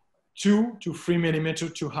 2 to 3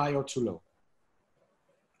 millimeters too high or too low.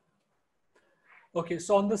 Okay,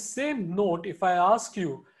 so on the same note, if I ask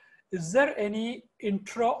you, is there any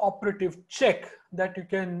intraoperative check that you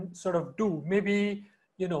can sort of do? Maybe,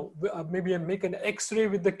 you know, maybe make an X-ray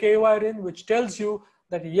with the K-wire in, which tells you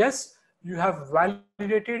that yes, you have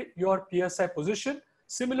validated your PSI position,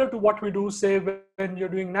 similar to what we do, say, when you're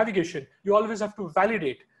doing navigation. You always have to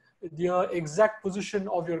validate the exact position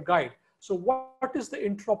of your guide. So what is the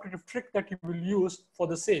intraoperative trick that you will use for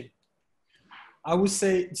the same? I would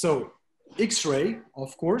say, so X-ray,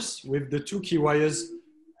 of course, with the 2 key wires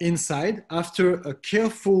inside. After a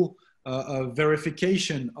careful a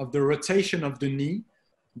verification of the rotation of the knee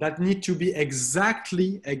that need to be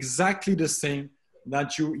exactly the same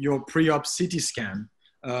that your pre-op CT scan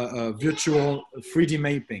virtual 3D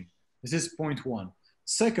mapping. This is point one.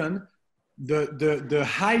 Second, the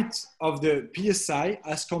height of the PSI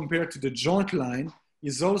as compared to the joint line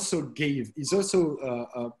is also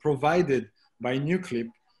provided by Newclip.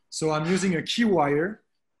 So I'm using a key wire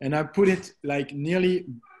and I put it like nearly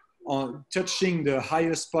on touching the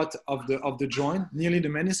higher spot of the joint, nearly the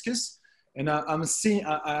meniscus. And I'm seeing,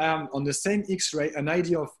 I am on the same X-ray, an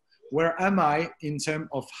idea of where am I in terms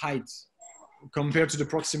of height compared to the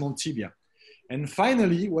proximal tibia. And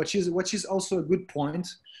finally, which is also a good point,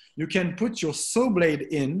 you can put your saw blade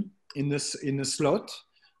in the slot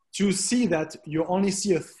to see that you only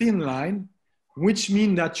see a thin line, which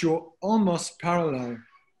means that you're almost parallel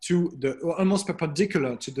to almost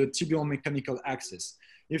perpendicular to the tibial mechanical axis.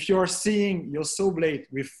 If you're seeing your saw blade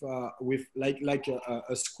with like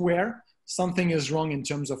a square, something is wrong in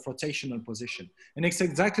terms of rotational position. And it's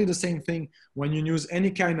exactly the same thing when you use any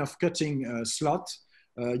kind of cutting slot.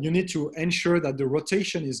 You need to ensure that the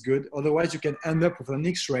rotation is good. Otherwise, you can end up with an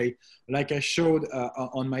X-ray, like I showed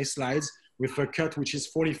on my slides, with a cut which is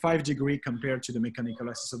 45 degrees compared to the mechanical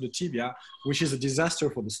axis of the tibia, which is a disaster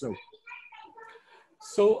for the slope.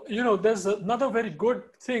 So, you know, there's another very good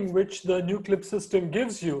thing which the Newclip system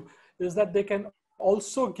gives you is that they can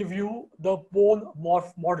also give you the bone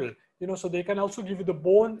morph model. You know, so they can also give you the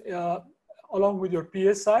bone along with your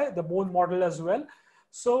PSI, the bone model as well.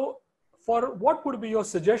 So for what would be your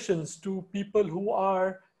suggestions to people who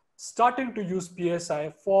are starting to use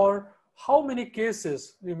PSI? For how many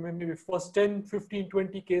cases, maybe first 10, 15,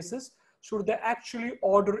 20 cases, should they actually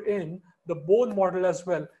order in the bone model as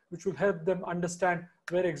well, which will help them understand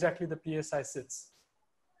where exactly the PSI sits?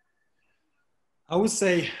 I would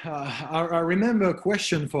say, I remember a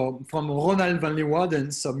question from Ronald van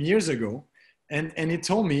Leeuwarden some years ago, and he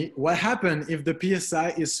told me, what happened if the PSI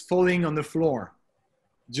is falling on the floor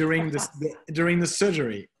during the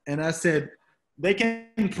surgery? And I said, they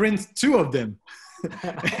can print 2 of them.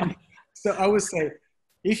 So I would say,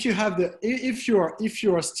 if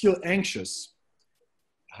you are still anxious,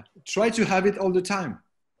 try to have it all the time.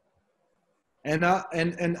 And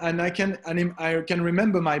I can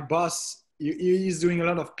remember my boss. He is doing a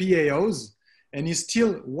lot of PAOs, and he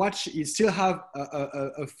still have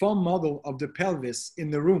a foam model of the pelvis in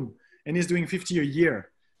the room, and he's doing 50 a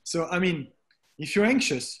year. So I mean, if you're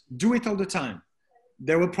anxious, do it all the time.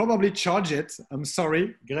 They will probably charge it. I'm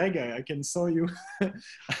sorry, Greg, I can saw you.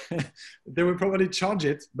 They will probably charge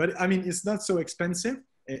it, but I mean, it's not so expensive,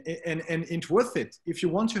 and it's worth it. If you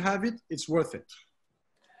want to have it, it's worth it.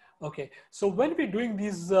 Okay, so when we're doing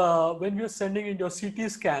these, when we're sending in your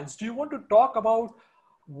CT scans, do you want to talk about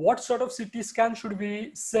what sort of CT scan should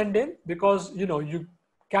we send in? Because, you know, you're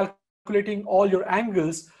calculating all your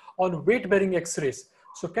angles on weight-bearing X-rays.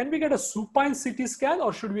 So can we get a supine CT scan,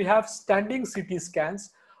 or should we have standing CT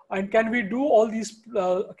scans? And can we do all these,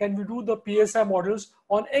 can we do the PSI models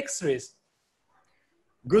on X-rays?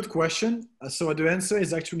 Good question. So the answer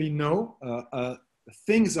is actually no.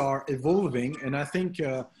 Things are evolving, and I think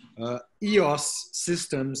EOS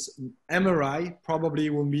systems, MRI probably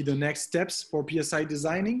will be the next steps for PSI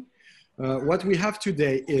designing. What we have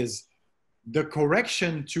today is the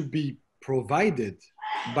correction to be provided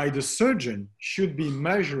by the surgeon should be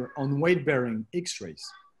measured on weight-bearing X-rays.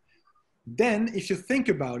 Then, if you think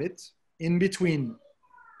about it, in between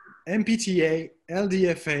MPTA,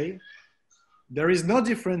 LDFA, there is no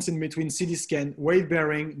difference in between CT scan,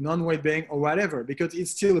 weight-bearing, non-weight-bearing, or whatever, because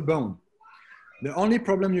it's still a bone. The only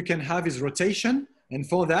problem you can have is rotation, and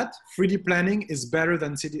for that, 3D planning is better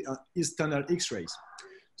than standard X-rays.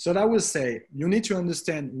 So I would say you need to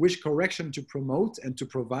understand which correction to promote and to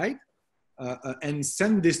provide, and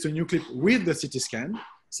send this to Newclip with the CT scan,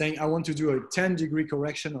 saying I want to do a 10-degree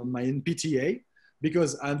correction on my NPTA,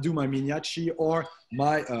 because I do my Mignacci or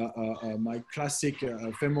my, my classic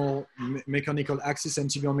femoral mechanical axis and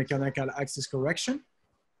tibial mechanical axis correction.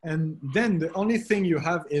 And then the only thing you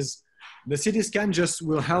have is the CT scan just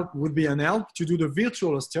would be an help to do the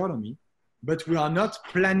virtual osteotomy, but we are not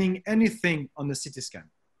planning anything on the CT scan.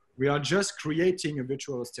 We are just creating a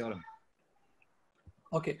virtual osteotomy.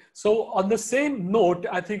 Okay, so on the same note,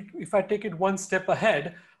 I think if I take it one step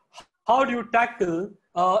ahead, how do you tackle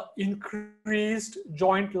increased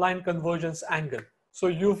joint line convergence angle? So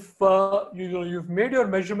you've made your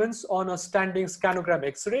measurements on a standing scanogram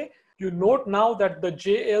X-ray. You note now that the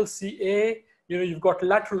JLCA, you've got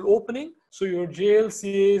lateral opening, so your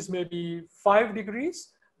JLCA is maybe 5 degrees,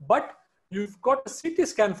 but you've got a CT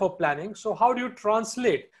scan for planning. So how do you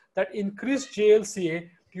translate that increased JLCA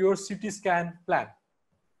your CT scan plan.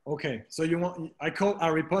 Okay, so you want, I call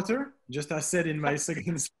Harry Potter, just as said in my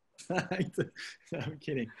second slide. I'm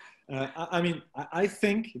kidding. I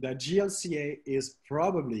think that GLCA is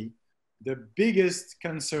probably the biggest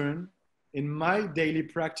concern in my daily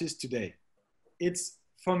practice today. It's,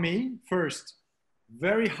 for me, first,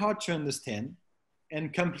 very hard to understand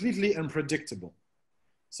and completely unpredictable.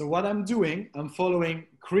 So what I'm doing, I'm following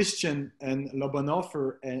Christian and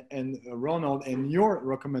Lobanoffer and Ronald and your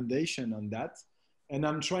recommendation on that. And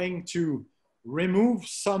I'm trying to remove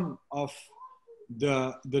some of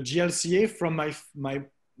the GLCA from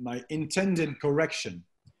my intended correction.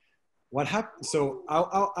 What happened? So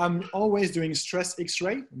I'm always doing stress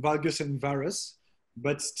X-ray, valgus and varus,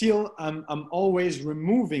 but still I'm always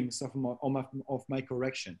removing some of my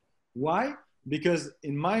correction. Why? Because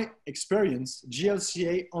in my experience,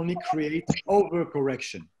 GLCA only creates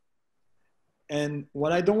overcorrection. And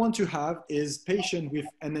what I don't want to have is patient with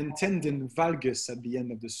an intended valgus at the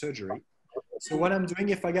end of the surgery. So what I'm doing,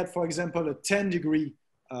 if I get, for example, a 10-degree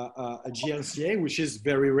a GLCA, which is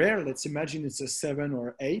very rare, let's imagine it's a 7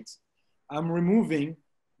 or 8, I'm removing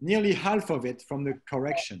nearly half of it from the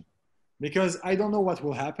correction because I don't know what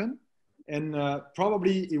will happen. And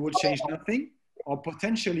probably it will change nothing, or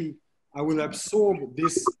potentially I will absorb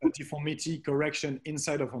this deformity correction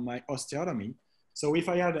inside of my osteotomy. So if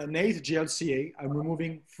I had an 8 GLCA, I'm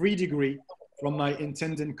removing 3 degrees from my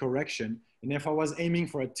intended correction. And if I was aiming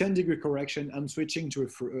for a 10-degree correction, I'm switching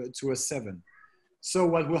to a 7. So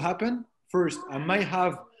what will happen? First, I might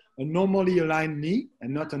have a normally aligned knee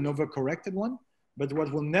and not an overcorrected one. But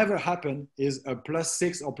what will never happen is a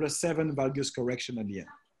 +6 or +7 valgus correction at the end.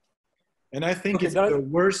 And I think it's the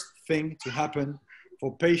worst thing to happen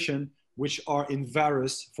for patients which are in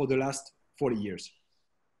varus for the last 40 years.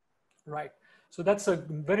 Right. So that's a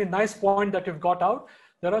very nice point that you've got out.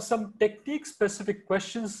 There are some technique specific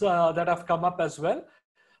questions that have come up as well.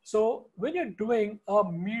 So when you're doing a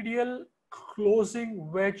medial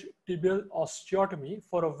closing wedge tibial osteotomy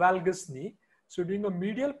for a valgus knee, so doing a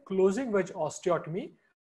medial closing wedge osteotomy,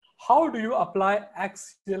 how do you apply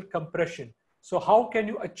axial compression? So how can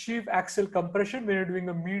you achieve axial compression when you're doing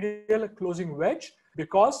a medial closing wedge?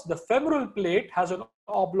 Because the femoral plate has an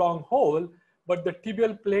oblong hole, but the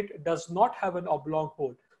tibial plate does not have an oblong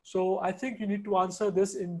hole. So I think you need to answer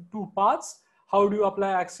this in 2 parts. How do you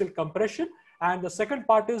apply axial compression? And the second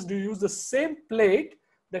part is, do you use the same plate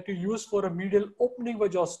that you use for a medial opening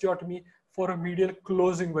wedge osteotomy for a medial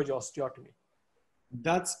closing wedge osteotomy?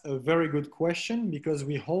 That's a very good question because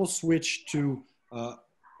we all switch to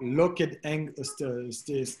located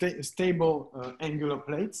stable angular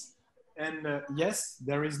plates. And yes,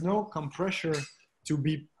 there is no compressor to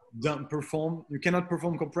be performed. You cannot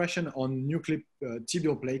perform compression on Newclip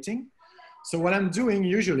tibial plating. So what I'm doing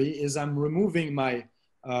usually is I'm removing my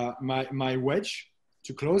wedge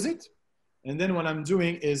to close it. And then what I'm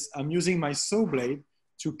doing is I'm using my saw blade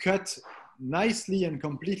to cut nicely and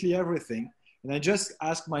completely everything. And I just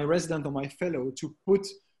ask my resident or my fellow to put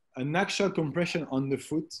an actual compression on the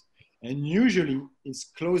foot. And usually it's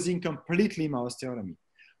closing completely my osteotomy.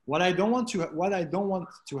 What I don't want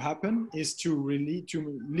to happen is to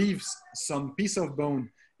leave some piece of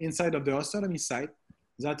bone inside of the osteotomy site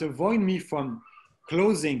that avoid me from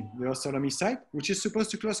closing the osteotomy site, which is supposed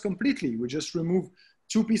to close completely. We just remove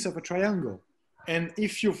 2 pieces of a triangle. And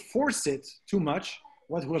if you force it too much,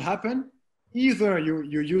 what will happen? Either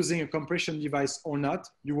you're using a compression device or not,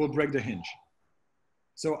 you will break the hinge.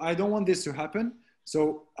 So I don't want this to happen.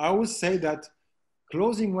 So I would say that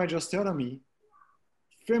closing wedge osteotomy,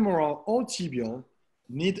 femoral or tibial,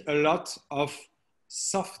 need a lot of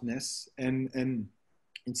softness, and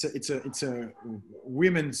it's a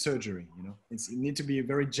women's surgery. You know, it need to be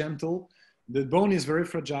very gentle. The bone is very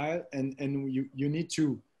fragile, and you need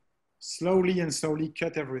to slowly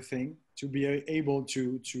cut everything to be able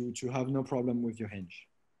to have no problem with your hinge.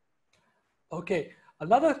 Okay,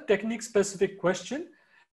 another technique specific question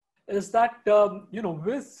is that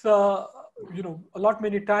with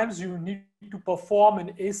many times you need to perform an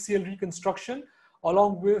ACL reconstruction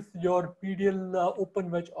along with your medial open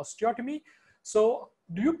wedge osteotomy. So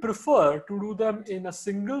do you prefer to do them in a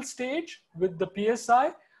single stage with the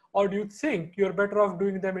PSI, or do you think you're better off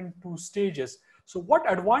doing them in 2 stages? So what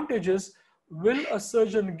advantages will a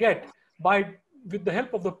surgeon get with the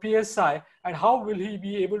help of the PSI, and how will he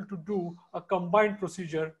be able to do a combined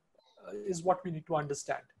procedure is what we need to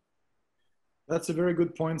understand. That's a very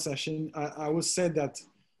good point, Sachin. I would say that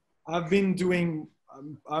I'm doing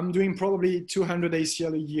probably 200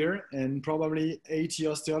 ACL a year and probably 80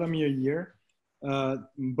 osteotomy a year.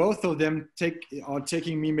 Both of them are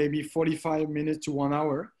taking me maybe 45 minutes to 1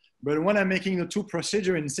 hour. But when I'm making the two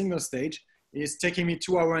procedure in single stage, it's taking me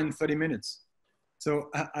 2 hours and 30 minutes. So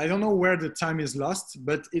I don't know where the time is lost,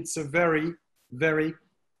 but it's a very, very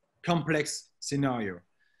complex scenario.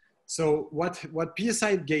 So what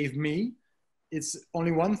PSI gave me, it's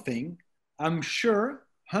only one thing. I'm sure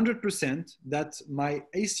 100% that my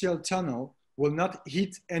ACL tunnel will not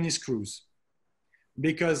hit any screws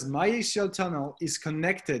because my ACL tunnel is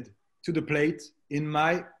connected to the plate in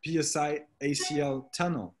my PSI ACL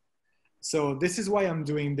tunnel. So this is why I'm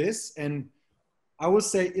doing this. And I would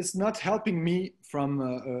say it's not helping me from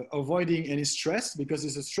avoiding any stress because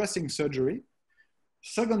it's a stressing surgery.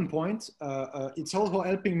 Second point, it's also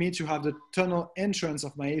helping me to have the tunnel entrance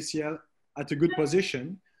of my ACL at a good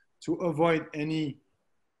position to avoid any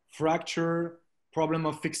fracture, problem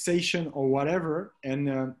of fixation or whatever.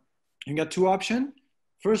 And you got two options.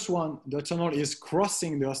 First one, the tunnel is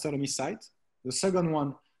crossing the osteotomy site. The second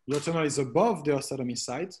one, your tunnel is above the osteotomy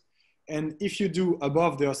site. And if you do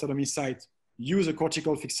above the osteotomy site, use a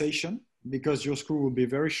cortical fixation because your screw will be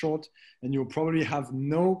very short and you'll probably have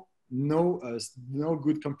no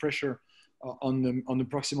good compression on the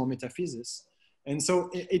proximal metaphysis. And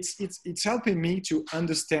so it's helping me to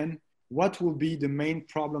understand what will be the main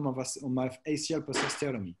problem of my ACL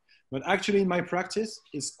post-osteotomy. But actually in my practice,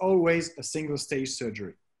 it's always a single stage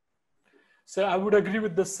surgery. So I would agree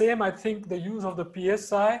with the same. I think the use of the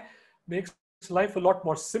PSI makes life a lot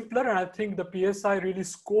more simpler. And I think the PSI really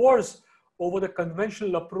scores over the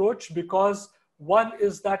conventional approach because one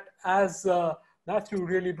is that as Matthieu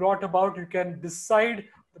really brought about, you can decide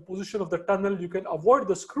the position of the tunnel, you can avoid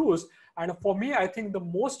the screws. And for me, I think the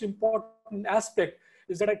most important aspect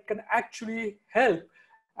is that it can actually help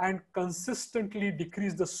and consistently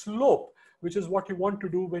decrease the slope, which is what you want to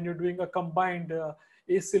do when you're doing a combined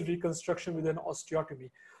ACL reconstruction with an osteotomy.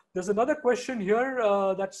 There's another question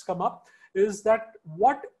here that's come up, is that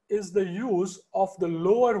what is the use of the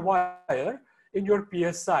lower wire in your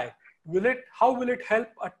PSI? How will it help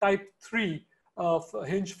a type 3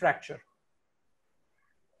 hinge fracture?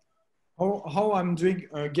 How I'm doing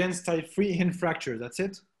against type 3 hinge fracture, that's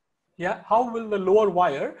it? Yeah, how will the lower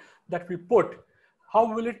wire that we put, how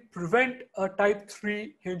will it prevent a type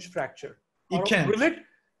 3 hinge fracture? It can't.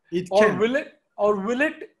 Or will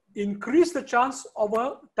it increase the chance of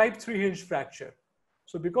a type 3 hinge fracture?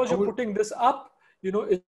 So because you're putting this up, you know,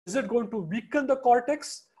 is it going to weaken the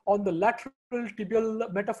cortex on the lateral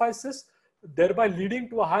tibial metaphysis, thereby leading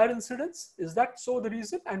to a higher incidence? Is that so the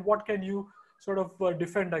reason? And what can you sort of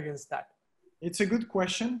defend against that? It's a good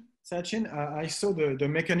question, Sachin. I saw the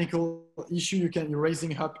mechanical issue you're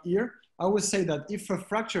raising up here. I would say that if a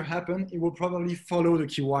fracture happened, it will probably follow the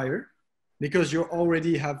key wire because you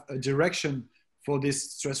already have a direction for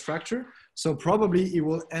this stress fracture. So probably it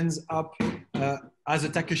will end up as a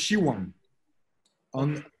Takashi one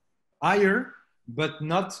on higher, but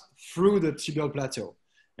not through the tibial plateau.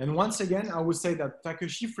 And once again, I would say that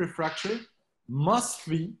Takashi free fracture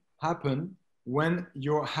mostly happen when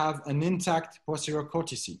you have an intact posterior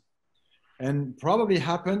cortice. And probably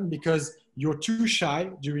happen because you're too shy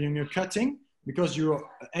during your cutting because you're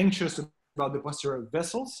anxious about the posterior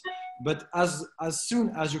vessels. But as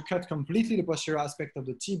soon as you cut completely the posterior aspect of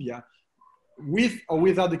the tibia, with or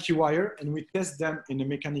without the key wire, and we test them in the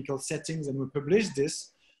mechanical settings and we publish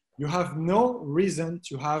this, you have no reason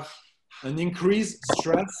to have an increased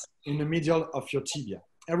stress in the medial of your tibia.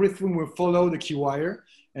 Everything will follow the key wire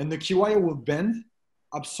and the key wire will bend,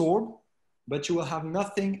 absorb, but you will have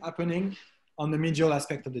nothing happening on the medial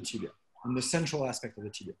aspect of the tibia, on the central aspect of the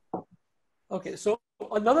tibia. Okay, so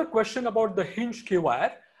another question about the hinge key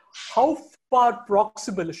wire. How far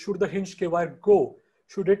proximal should the hinge key wire go?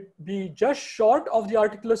 Should it be just short of the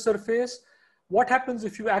articular surface? What happens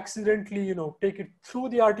if you accidentally, you know, take it through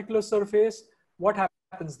the articular surface? What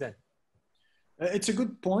happens then? It's a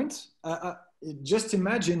good point. Just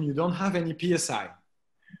imagine you don't have any PSI,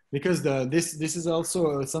 because this is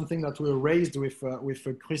also something that we raised with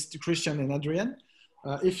Christian and Adrian.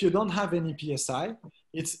 If you don't have any PSI,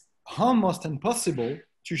 it's almost impossible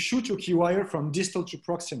to shoot your key wire from distal to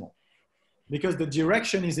proximal, because the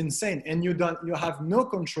direction is insane and you have no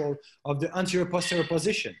control of the anterior posterior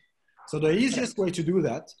position. So the easiest way to do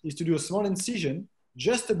that is to do a small incision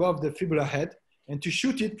just above the fibula head and to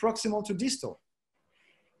shoot it proximal to distal.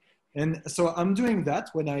 And so I'm doing that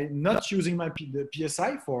when I'm not using the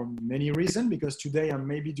PSI for many reasons, because today I'm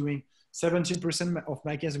maybe doing 17% of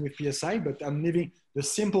my cases with PSI, but I'm leaving the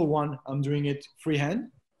simple one, I'm doing it freehand.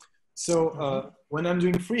 So when I'm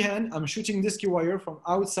doing freehand, I'm shooting this key wire from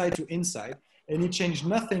outside to inside, and it changes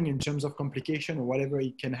nothing in terms of complication or whatever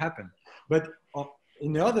it can happen. But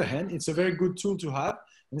on the other hand, it's a very good tool to have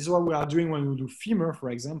And this is what we are doing when we do femur, for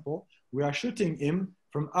example. We are shooting him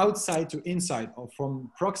from outside to inside, or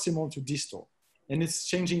from proximal to distal. And it's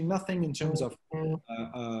changing nothing in terms of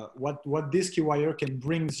what this key wire can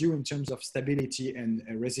bring you in terms of stability and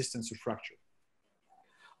resistance to fracture.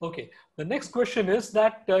 Okay, the next question is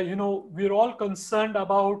that, you know, we're all concerned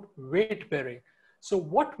about weight bearing. So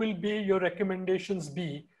what will be your recommendations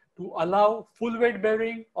be to allow full weight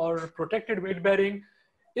bearing or protected weight bearing?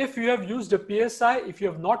 If you have used a PSI, if you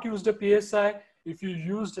have not used a PSI, if you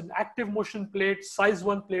used an active motion plate, size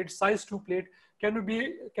 1 plate, size 2 plate, can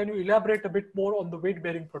you elaborate a bit more on the weight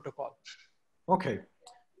bearing protocol? Okay.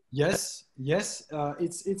 Yes,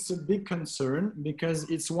 it's a big concern because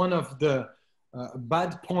it's one of the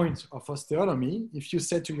bad point of osteotomy. If you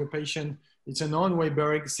said to your patient, it's a non-weight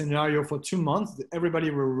bearing scenario for 2 months, everybody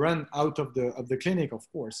will run out of the clinic, of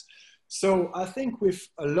course. So I think with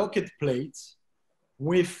a locket plate,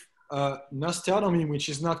 with an osteotomy, which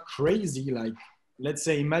is not crazy, like let's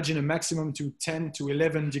say, imagine a maximum to 10 to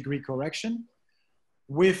 11 degree correction,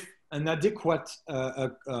 with an adequate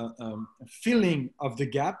filling of the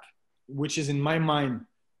gap, which is in my mind,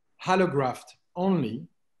 allograft only,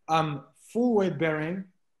 full weight bearing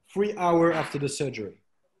 3 hours after the surgery,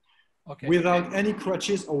 okay, without any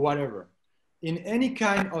crutches or whatever. In any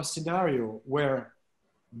kind of scenario where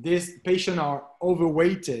these patients are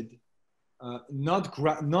overweighted,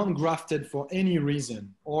 non-grafted for any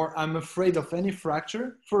reason, or I'm afraid of any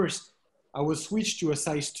fracture, first, I will switch to a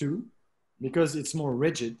size 2 because it's more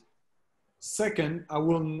rigid. Second, I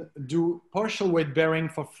will do partial weight bearing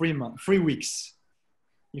for 3 weeks.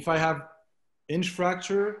 If I have hinge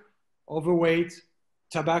fracture, overweight,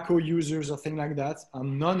 tobacco users or things like that,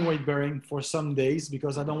 I'm non-weight bearing for some days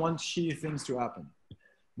because I don't want shitty things to happen.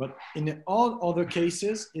 But in all other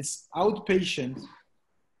cases, it's outpatient,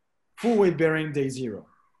 full weight bearing day 0.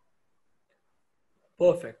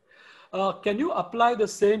 Perfect. Can you apply the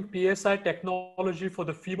same PSI technology for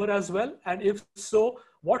the femur as well? And if so,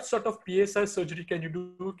 what sort of PSI surgery can you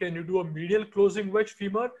do? Can you do a medial closing wedge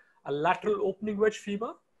femur, a lateral opening wedge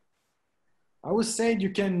femur? I would say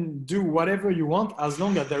you can do whatever you want as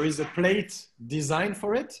long as there is a plate designed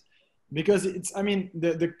for it. Because it's, I mean,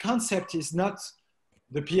 the concept is not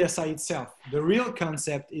the PSI itself. The real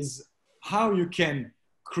concept is how you can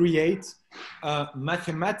create a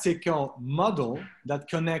mathematical model that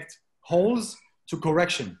connects holes to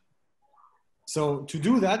correction. So to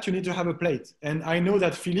do that, you need to have a plate. And I know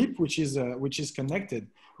that Philippe, which is connected,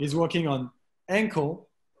 is working on ankle,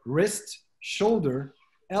 wrist, shoulder,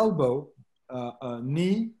 elbow,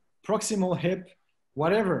 knee, proximal hip,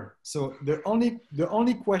 whatever. So the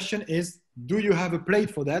only question is, do you have a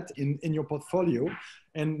plate for that in your portfolio?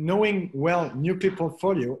 And knowing well Newclip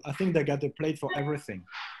portfolio, I think they got a plate for everything.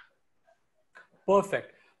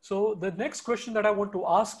 Perfect. So the next question that I want to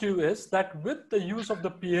ask you is that with the use of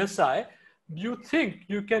the PSI, do you think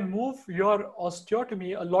you can move your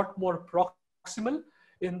osteotomy a lot more proximal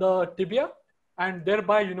in the tibia, and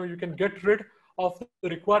thereby, you know, you can get rid of the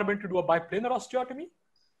requirement to do a biplanar osteotomy?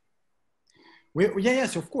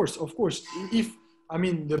 Yes, of course. If, I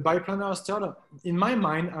mean, the biplanar osteotomy, in my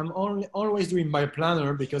mind, I'm always doing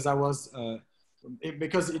biplanar because I was,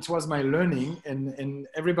 because it was my learning, and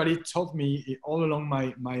everybody taught me all along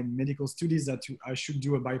my medical studies that I should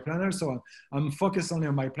do a biplanar. So I'm focused only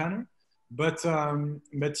on biplanar. But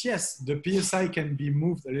yes, the PSI can be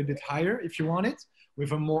moved a little bit higher if you want it,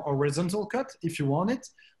 with a more horizontal cut if you want it.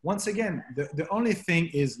 Once again, the only thing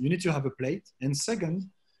is you need to have a plate. And second,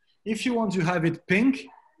 if you want to have it pink,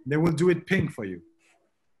 they will do it pink for you.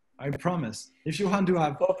 I promise. If you want to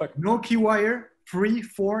have no key wire, 3,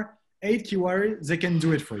 4, 8 key wire, they can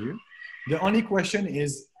do it for you. The only question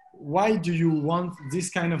is, why do you want this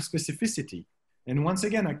kind of specificity? And once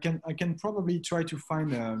again, I can probably try to find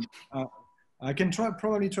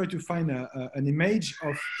probably try to find an image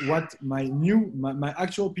of what my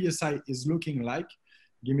actual PSI is looking like.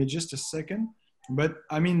 Give me just a second. But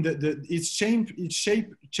I mean, its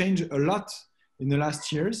changed a lot in the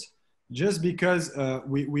last years, just because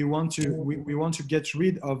we want to get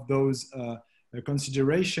rid of those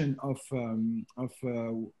consideration of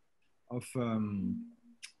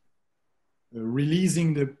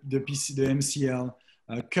releasing the MCL,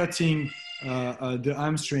 cutting the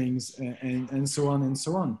hamstrings, and so on and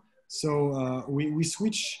so on. So we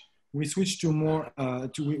switch to more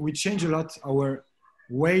we change a lot our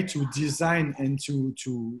way to design and to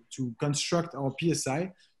construct our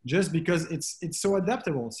PSI, just because it's so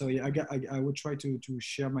adaptable. So I would try to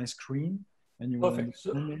share my screen, and you will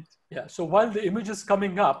understand it. Yeah. So while the image is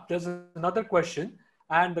coming up, there's another question,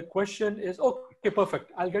 and the question is, Okay,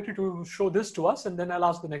 perfect. I'll get you to show this to us and then I'll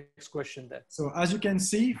ask the next question then. So as you can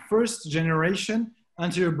see, first generation,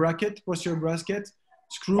 anterior bracket, posterior bracket,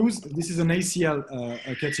 screws. This is an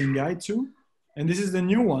ACL cutting guide too. And this is the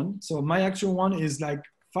new one. So my actual one is like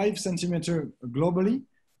 5 centimeters globally,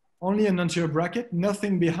 only an anterior bracket,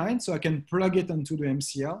 nothing behind. So I can plug it onto the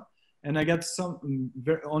MCL. And I got some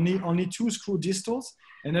only 2 screw distals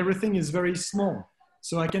and everything is very small.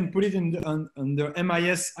 So I can put it in under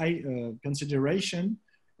MIS consideration.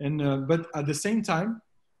 And, but at the same time,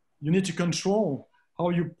 you need to control how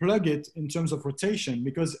you plug it in terms of rotation,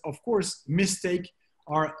 because of course, mistake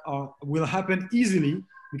will happen easily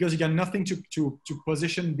because you got nothing to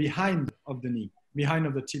position behind of the knee, behind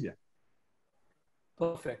of the tibia.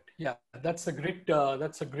 Perfect. Yeah, that's a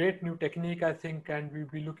great new technique, I think, and we'll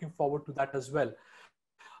be looking forward to that as well.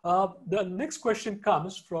 The next question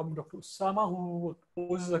comes from Dr. Usama, who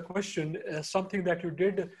poses a question, something that you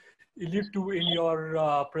did allude to in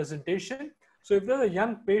your presentation. So if there's a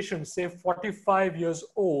young patient, say 45 years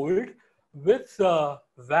old with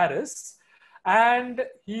varus, and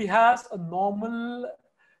he has a normal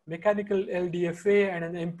mechanical LDFA and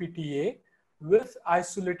an MPTA with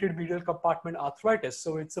isolated medial compartment arthritis.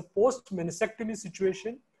 So it's a post-meniscectomy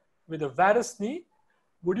situation with a varus knee.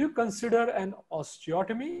 Would you consider an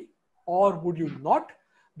osteotomy or would you not?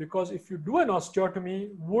 Because if you do an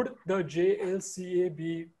osteotomy, would the JLCA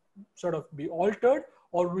be altered,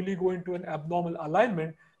 or will you go into an abnormal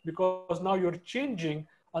alignment because now you're changing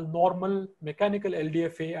a normal mechanical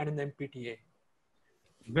LDFA and an MPTA?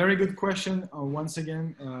 Very good question. Once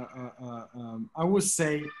again, I would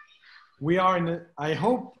say we are in a, I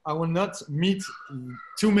hope I will not meet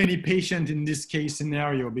too many patients in this case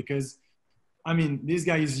scenario, because I mean, this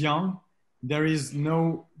guy is young. There is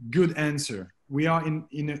no good answer. We are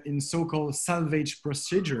in so-called salvage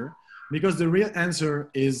procedure, because the real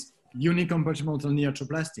answer is unicompartmental knee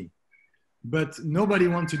arthroplasty. But nobody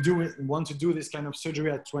want to do this kind of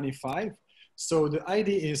surgery at 25. So the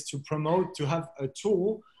idea is to promote, to have a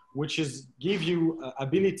tool which is give you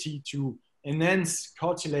ability to enhance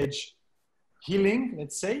cartilage healing,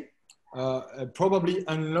 let's say, probably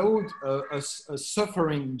unload a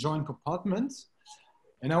suffering joint compartment.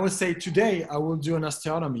 And I would say today I will do an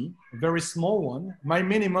osteotomy, a very small one. My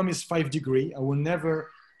minimum is 5 degrees. I will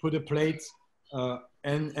never put a plate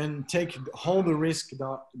and take all the risk that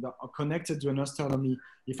are connected to an osteotomy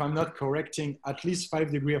if I'm not correcting at least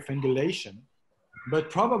 5 degrees of angulation.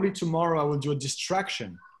 But probably tomorrow I will do a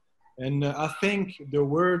distraction. And I think the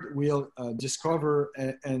word will discover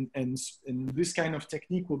and this kind of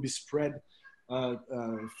technique will be spread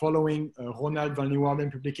following Ronald van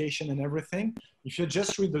Leeuwarden publication and everything. If you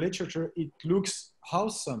just read the literature, it looks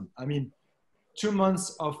awesome. I mean, 2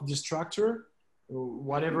 months of distractor,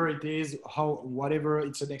 whatever it is, whatever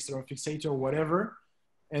it's an external fixator, whatever,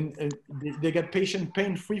 and they get patient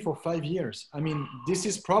pain-free for 5 years. I mean, this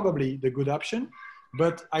is probably the good option,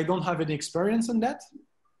 but I don't have any experience on that.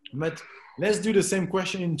 But let's do the same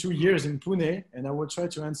question in 2 years in Pune, and I will try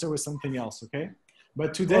to answer with something else, okay?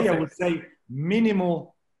 But today I would say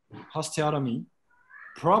minimal osteotomy,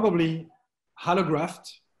 probably allograft,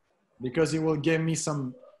 because it will give me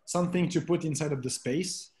something to put inside of the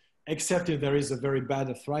space, except if there is a very bad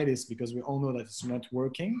arthritis, because we all know that it's not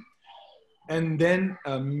working. And then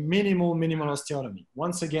minimal osteotomy.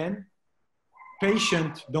 Once again,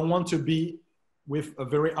 patient don't want to be with a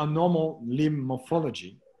very abnormal limb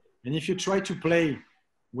morphology. And if you try to play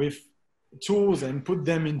with tools and put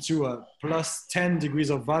them into a plus 10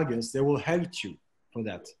 degrees of valgus, they will hate you for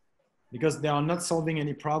that, because they are not solving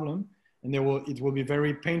any problem, and it will be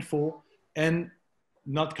very painful and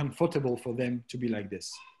not comfortable for them to be like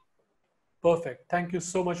this. Perfect. Thank you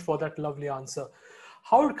so much for that lovely answer.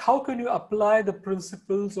 How can you apply the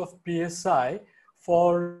principles of PSI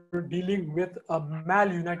for dealing with a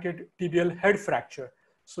malunited tibial head fracture?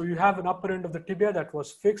 So you have an upper end of the tibia that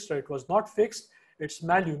was fixed or it was not fixed, it's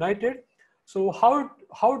malunited. So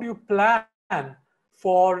how do you plan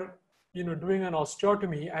for doing an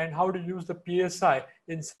osteotomy, and how to use the PSI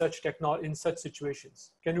in such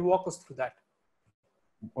situations? Can you walk us through that?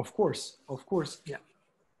 Of course. Yeah.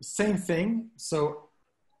 Same thing. So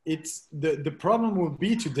it's the problem will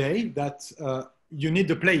be today that you need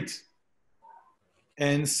the plate.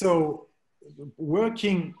 And so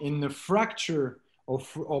working in a fracture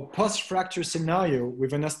or post-fracture scenario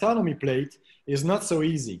with an osteotomy plate is not so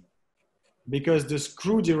easy, because the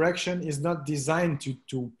screw direction is not designed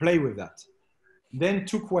to play with that. Then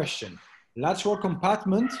 2 questions. Lateral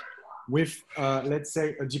compartment with, let's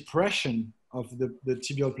say, a depression of the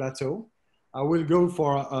tibial plateau. I will go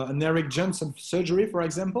for an Eric Johnson surgery, for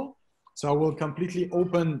example. So I will completely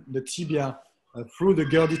open the tibia through the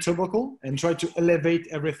Gerdy tubercle and try to elevate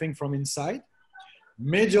everything from inside.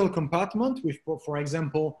 Medial compartment with, for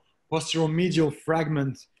example, posteromedial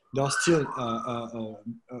fragment that are still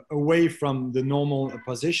away from the normal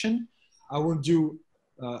position. I will do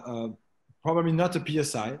probably not a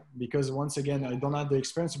PSI because once again, I don't have the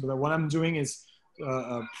experience, but what I'm doing is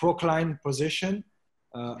a procline position,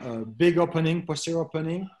 a big opening, posterior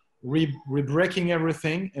opening, re-breaking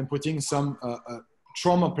everything and putting some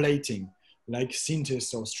trauma plating like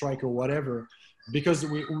Synthes or Strike or whatever, because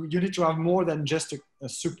you need to have more than just a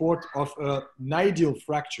support of an ideal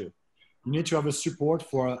fracture. You need to have a support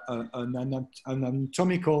for an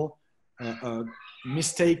anatomical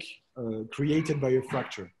mistake created by a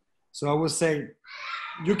fracture. So I would say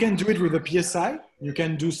you can do it with a PSI, you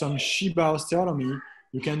can do some Shiba osteotomy,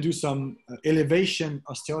 you can do some elevation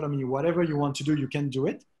osteotomy, whatever you want to do, you can do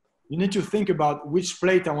it. You need to think about which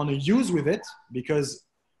plate I want to use with it because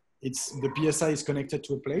the PSI is connected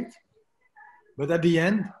to a plate. But at the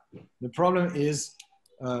end, the problem is,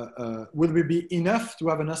 will it be enough to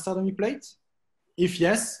have an osteotomy plate? If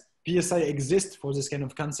yes, PSI exists for this kind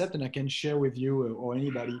of concept, and I can share with you or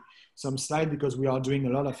anybody some slide because we are doing a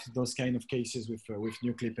lot of those kind of cases with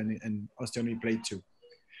Newclip and osteotomy plate too.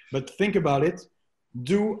 But think about it.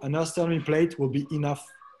 Do an osteotomy plate will be enough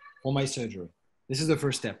for my surgery. This is the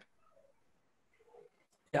first step.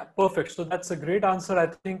 Yeah, perfect. So that's a great answer, I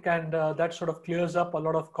think, and that sort of clears up a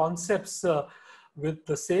lot of concepts with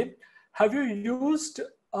the same. Have you used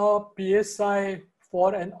a PSI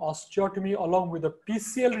for an osteotomy along with a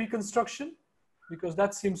PCL reconstruction? Because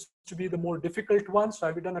that seems to be the more difficult one. So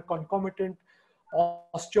have you done a concomitant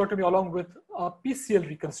osteotomy along with a PCL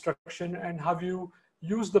reconstruction, and have you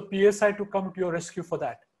used the PSI to come to your rescue for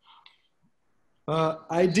that?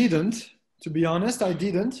 I didn't, to be honest, I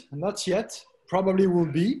didn't, not yet. Probably will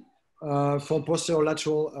be for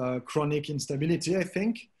posterolateral chronic instability, I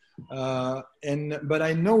think. But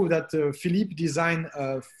I know that Philippe designed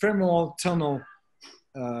a femoral tunnel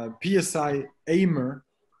PSI aimer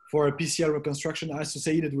for a PCL reconstruction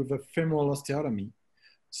associated with a femoral osteotomy.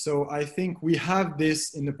 So I think we have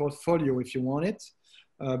this in the portfolio if you want it,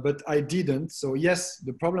 but I didn't. So yes,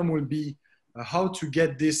 the problem will be how to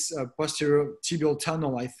get this posterior tibial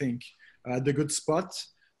tunnel, I think, at the good spot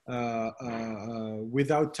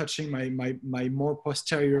without touching my more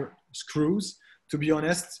posterior screws. To be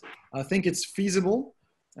honest, I think it's feasible,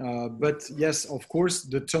 but yes, of course,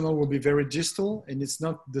 the tunnel will be very distal and it's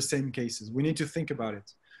not the same cases. We need to think about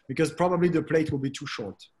it because probably the plate will be too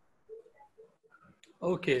short.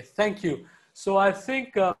 Okay, thank you. So I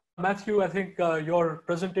think, Matthieu, I think your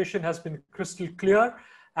presentation has been crystal clear,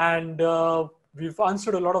 and we've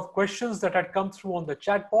answered a lot of questions that had come through on the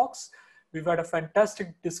chat box. We've had a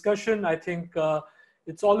fantastic discussion. I think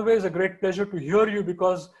it's always a great pleasure to hear you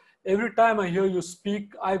because every time I hear you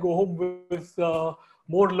speak, I go home with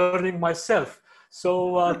more learning myself.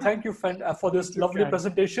 So thank you for this lovely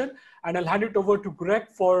presentation. And I'll hand it over to Greg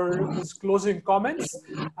for his closing comments.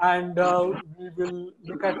 And we will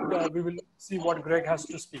look at, we will see what Greg has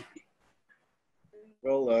to speak.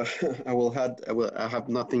 Well, I have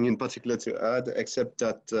nothing in particular to add except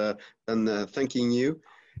that thanking you,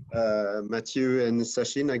 Matthieu and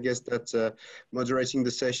Sachin. I guess that moderating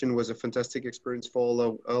the session was a fantastic experience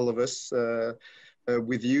for all of us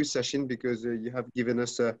with you, Sachin, because you have given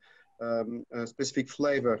us a specific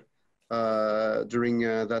flavor during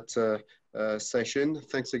that session.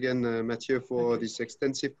 Thanks again, Matthieu, for this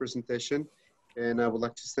extensive presentation. And I would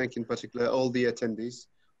like to thank in particular all the attendees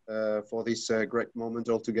for this great moment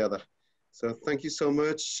all together. So thank you so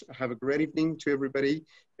much. Have a great evening to everybody.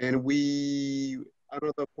 And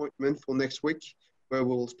another appointment for next week where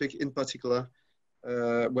we will speak in particular,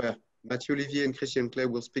 where Matthieu Ollivier and Christian Clay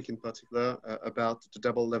will speak in particular about the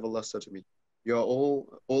double level osteotomy. You are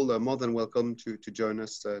all more than welcome to join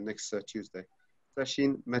us next Tuesday.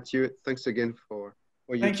 Sachin, Matthieu, thanks again for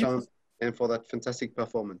your time and for that fantastic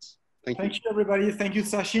performance. Thank you. Thank you, everybody. Thank you,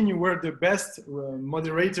 Sachin. You were the best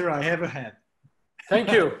moderator I ever had.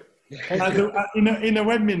 Thank you. In a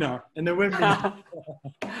webinar.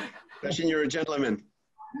 Sachin, you're a gentleman.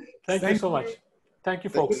 Thank you so much. Thank you,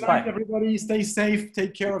 folks. Bye. Everybody, stay safe.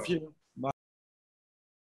 Take care of you.